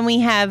 Submissive. And then we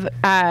have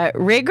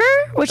rigor,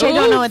 which I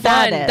don't Ooh, know what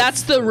that fun. is.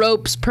 That's the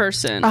ropes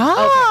person.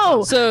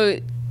 oh. So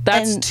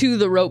that's And- to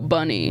the rope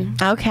bunny.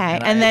 Okay.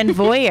 And then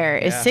voyeur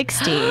is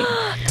 60. Ooh! Hole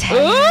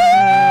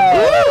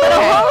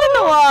in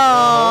the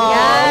wall.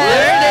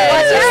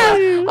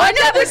 I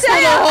never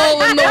said a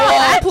hole in the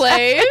wall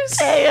place.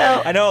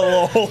 Teo. I know a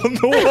little hole in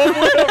the wall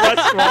at a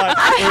restaurant.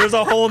 There's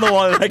a hole in the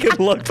wall that I can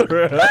look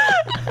through.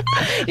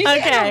 You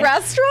say in a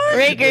restaurant?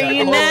 Rigor,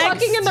 you next.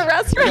 Walking in the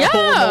restaurant? Yeah.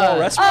 Hole in the wall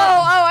restaurant.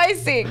 Oh, I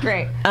see.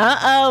 Great.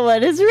 Uh-oh,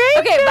 what is Rigor?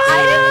 Okay, but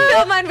I didn't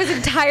feel mine was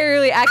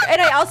entirely accurate.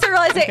 And I also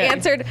realized I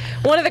answered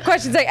one of the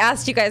questions I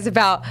asked you guys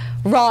about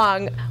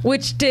wrong,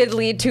 which did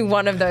lead to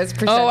one of those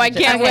percentages. Oh, I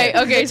can't wait.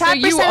 Okay, The so top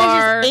you percentage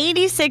are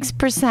is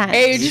 86%.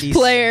 age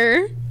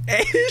player.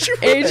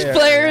 Age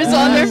Player is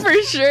on there for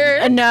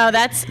sure. No,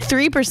 that's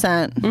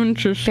 3%.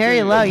 Interesting.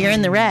 Very low. You're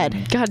in the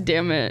red. God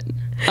damn it.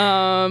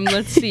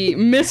 Let's see.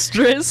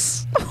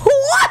 Mistress.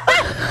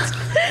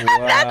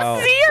 Wow.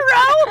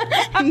 Zero.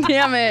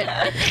 Damn it.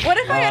 What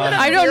if I ended up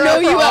I don't zero know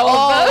for you at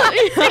all of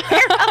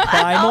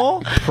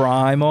all.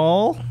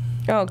 Primal.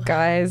 Oh,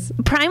 guys.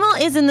 Primal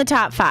is in the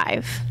top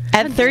 5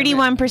 at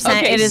 31%.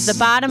 Okay, It is the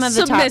bottom of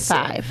the submissive.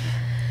 top 5.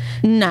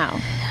 No.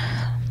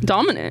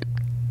 Dominant.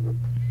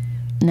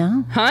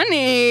 No.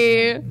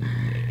 Honey.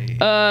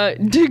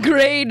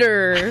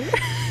 Degrader.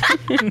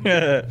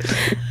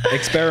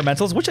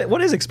 Experimentals.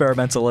 What is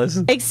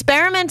experimentalist?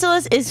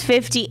 Experimentalist is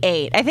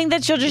 58. I think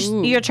that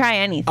you'll try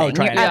anything. Oh,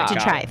 try You're anything. up to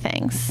Got try it.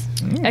 things.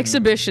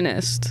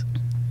 Exhibitionist.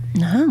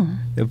 No.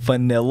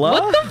 Vanilla.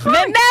 What the fuck?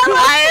 Vanilla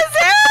is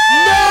it?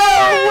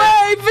 No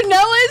way!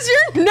 Vanilla is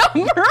your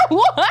number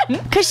one.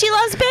 Because she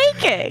loves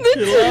baking.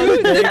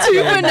 The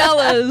two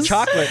vanillas.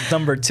 Chocolate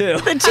number 2.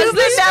 The two Is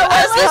this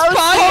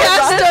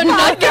podcast done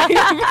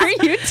nothing for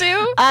you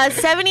two?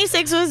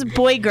 76 was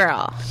boy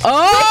girl.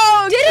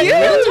 Oh, Didn't cute.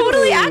 feel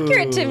totally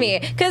accurate to me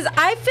because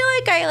I feel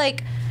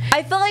like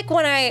I feel like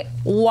when I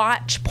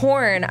watch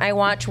porn, I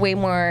watch way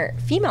more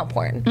female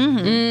porn.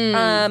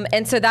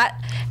 And so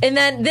and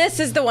then this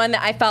is the one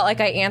that I felt like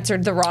I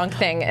answered the wrong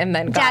thing and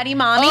then got. Daddy,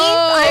 mommy.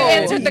 I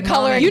answered the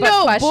coloring You book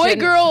know, question. boy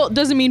girl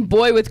doesn't mean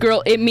boy with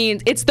girl. It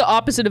means it's the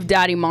opposite of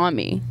daddy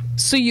mommy.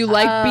 So you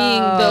like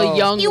being the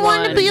young You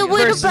one wanna be a little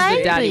versus the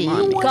baby. daddy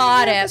mommy.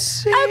 Got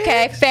it.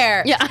 Okay,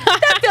 fair. Yeah.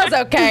 That feels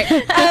okay.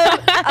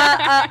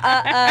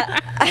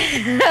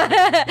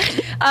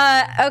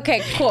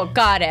 Okay, cool.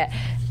 Got it.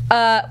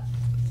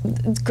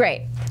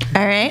 Great.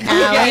 All right,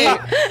 Allie.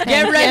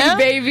 Get ready,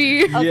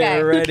 baby. Okay. Yeah,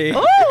 ready. Ooh,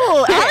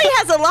 Allie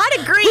has a lot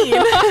of green.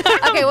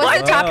 Okay,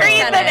 what's the top green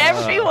than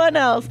percentage? everyone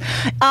else.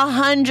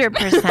 100%.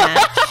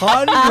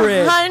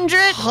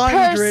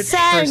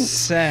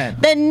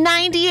 100%. The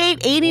 98,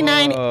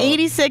 89, Whoa.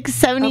 86,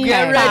 75.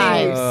 Okay,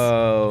 ready.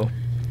 Oh,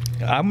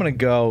 I'm gonna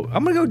go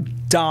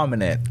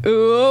dominant.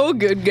 Ooh,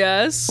 good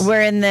guess.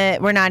 We're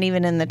not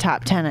even in the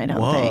top 10, I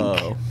don't think.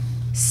 Whoa.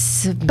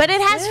 But it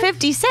has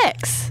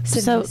 56.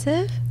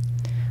 Submissive?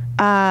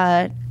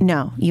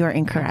 No, you are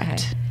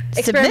incorrect.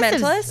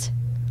 Experimentalist?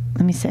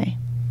 Let me see.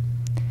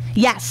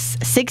 Yes,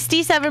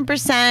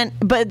 67%,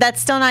 but that's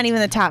still not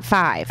even the top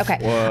 5. Okay.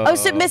 Whoa. Oh,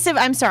 submissive,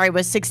 I'm sorry,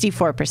 was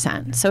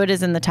 64%. So it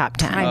is in the top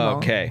 10. Primal.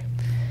 Okay.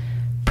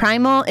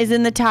 Primal is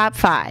in the top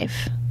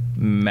 5.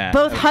 Matt.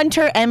 Both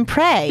hunter and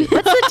prey.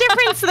 What's the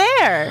difference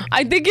there?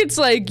 I think it's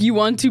like you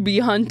want to be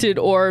hunted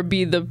or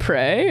be the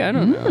prey. I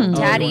don't know.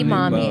 Daddy, you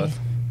wanna do mommy. both.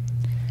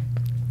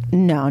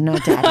 No, no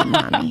daddy,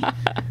 mommy.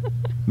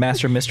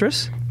 Master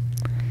mistress?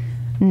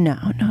 No.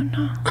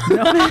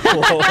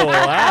 Whoa,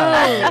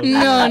 wow.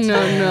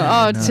 No.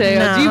 Oh, Teo,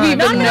 No. do you even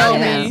Not know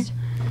monogamous. me?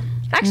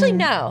 Actually,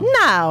 no.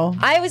 No.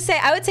 I would say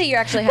you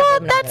actually have Well,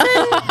 monogamous.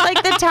 that's in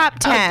like the top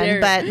 10, dare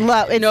but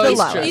low. It's No, the it's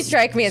lowest. true. You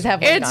strike me as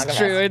heavily It's monogamous.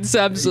 true. It's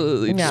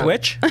absolutely No. true.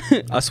 Switch?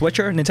 A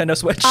switcher? Nintendo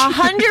Switch?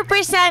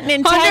 100%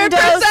 Nintendo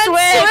 100%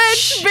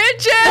 Switch.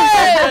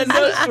 bitches!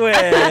 Nintendo Switch.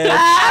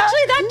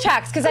 Actually, that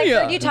tracks because I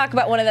Yeah. heard you talk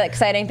about one of the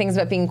exciting things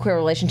about being in queer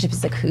relationships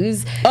is like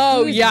who's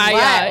Oh, who's yeah,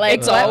 what? yeah. Like,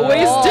 It's what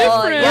always role? different.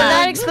 Well, Yeah.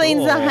 that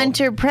explains the Cool.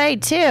 hunter prey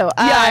too. Yeah,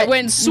 I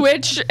went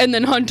switch and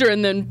then hunter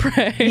and then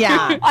prey.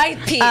 Yeah. I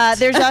peeped.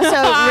 There's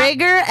also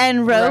rigger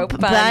and rope,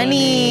 Rope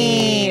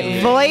bunny.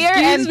 Voyeur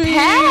and Excuse me.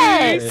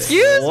 pet.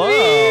 Excuse Whoa.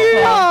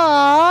 me.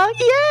 Aw,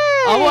 yay.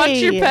 I'll watch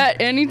your pet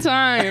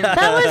anytime.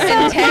 That was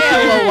so Teo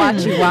will fun.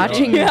 watch you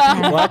watching.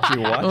 Yeah. Watch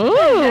you, watch.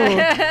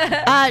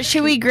 Ooh.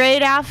 Should we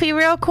grade Alfie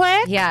real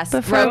quick? Yes.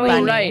 Before Rope we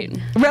bunny. Right.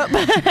 rope.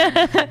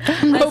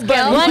 Rope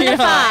bunny. 1 to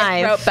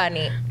 5. Rope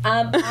bunny.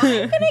 I'm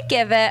gonna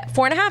give it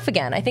 4.5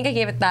 again. I think I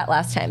gave it that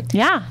last time.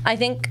 Yeah. I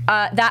think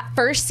that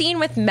first scene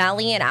with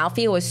Melly and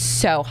Alfie was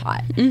so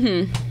hot.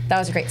 Mm-hmm. That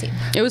was a great scene.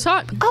 It was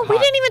hot. Oh, we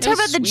didn't even talk was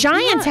about the sweet.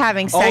 giants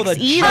having sex the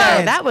either.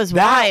 giants. That was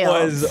That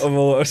wild. was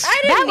almost.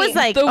 That was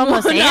like The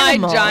almost one-eyed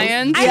animals.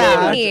 giants. I Yeah.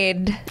 didn't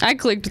need. I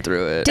clicked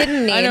through it.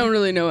 Didn't I need. don't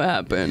really know what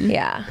happened.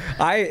 Yeah.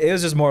 It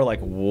was just more like,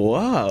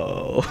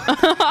 whoa.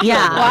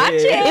 Yeah. Watch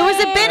it. It was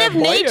a bit of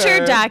Voyeur.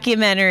 nature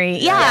documentary.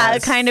 Yeah,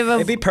 Yes. kind of a.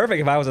 It'd be perfect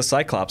if I was a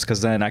cyclops,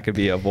 because then I could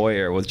be a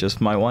voyeur with just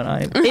my one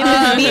eye. It was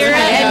Vera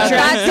and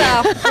That's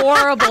a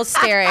horrible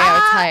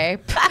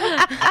stereotype.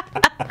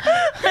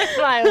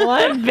 my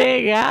one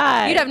big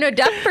eye. You'd have no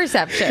depth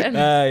perception.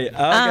 I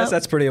guess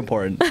that's pretty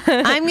important.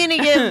 I'm gonna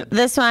give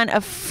this one a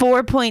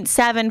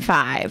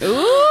 4.75.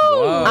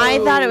 Whoa. I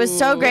thought it was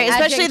so great,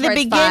 especially Edging the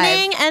towards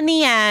beginning and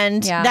the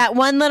end. Yeah. That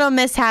one little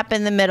mishap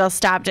in the middle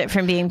stopped it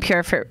from being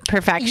pure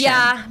perfection.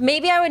 Yeah,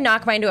 maybe I would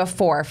knock mine to a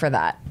 4 for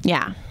that.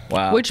 Yeah.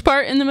 Wow. Which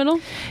part in the middle?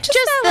 Just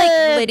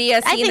that, like,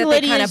 Lydia scene that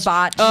they kind of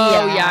botched.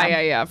 Oh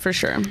yeah, for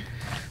sure.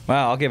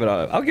 Wow, I'll give it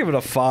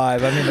a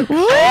 5. I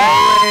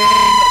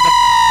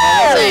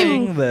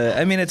mean,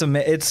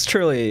 the it's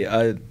truly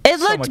It so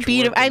looked much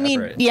beautiful. work I and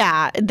mean, effort.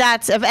 yeah,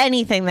 that's of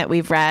anything that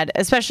we've read,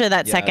 especially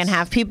that second Yes.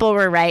 half. People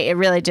were right. It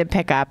really did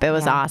pick up. It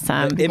was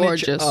awesome. The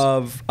image Gorgeous.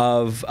 of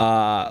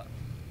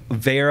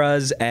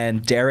Vera's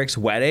and Derek's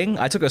wedding.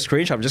 I took a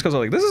screenshot just because I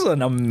was like, this is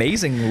an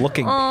amazing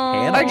looking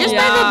panel. Or just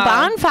by Yeah. the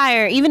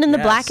bonfire, even in the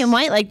Yes. black and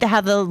white, like how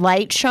the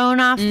light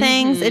shone off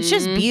things. It's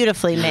just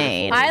beautifully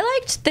made. I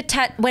liked the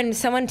when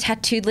someone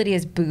tattooed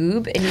Lydia's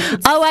boob and you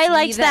could Oh, I see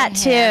liked the that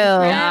too.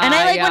 handprint. And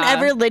I like yeah.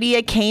 whenever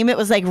Lydia came, it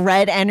was like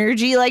red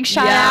energy like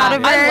shot out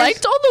of her. I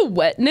liked all the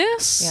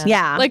wetness.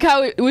 Yeah. Like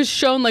how it was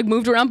shown, like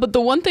moved around. But the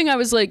one thing I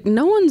was like,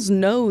 no one's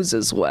nose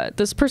is wet.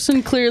 This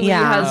person clearly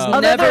Yeah. has Although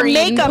never their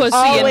eaten makeup pussy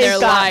in always their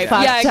got life.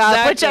 fucked Yeah, up,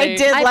 exactly. which I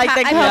did like the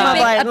I come have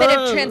up like, a bit of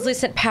 "Ugh."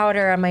 translucent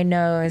powder on my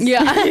nose.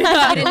 Yeah.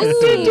 I didn't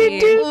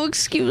see. Oh,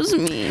 excuse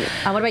me.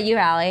 What about you,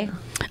 Allie?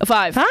 A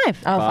 5. 5.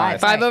 Oh, 5.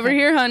 5 over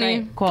here, honey.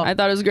 Great. Cool. I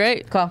thought it was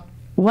great. Cool.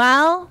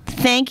 Well,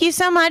 thank you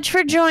so much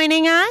for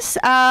joining us.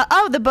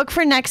 The book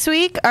for next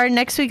week, our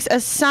next week's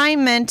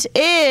assignment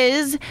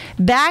is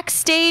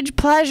Backstage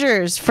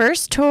Pleasures,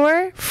 First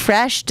Tour,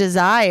 Fresh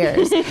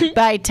Desires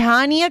by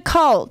Tanya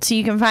Colt.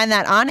 You can find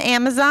that on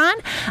Amazon.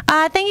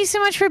 Thank you so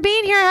much for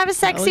being here. Have a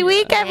sexy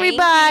week,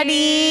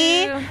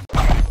 everybody.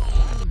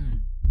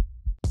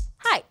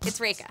 Hi, it's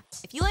Rekha.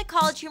 If you like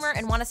College Humor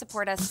and want to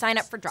support us, sign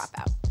up for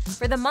Dropout.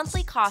 For the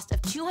monthly cost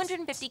of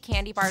 250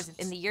 candy bars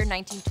in the year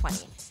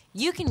 1920,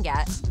 you can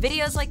get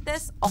videos like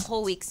this a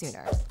whole week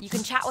sooner. You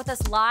can chat with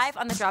us live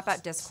on the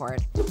Dropout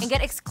Discord and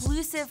get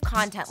exclusive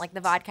content like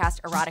the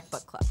Vodcast Erotic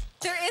Book Club.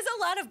 There is a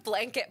lot of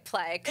blanket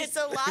play. It's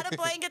a lot of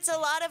blankets, a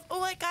lot of,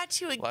 oh, I got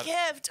you a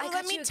gift. Oh,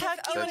 let me tuck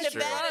you into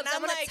bed. And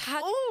I'm like,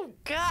 oh,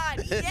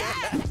 God,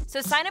 yeah.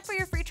 So sign up for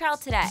your free trial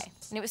today.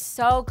 And it was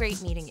so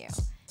great meeting you.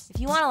 If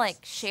you want to,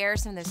 like, share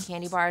some of those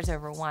candy bars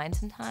over wine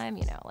sometime,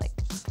 you know, like,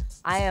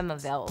 I am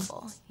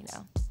available, you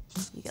know.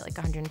 You get, like,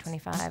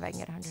 125, I can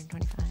get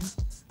 125.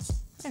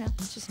 I don't know,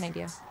 it's just an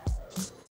idea.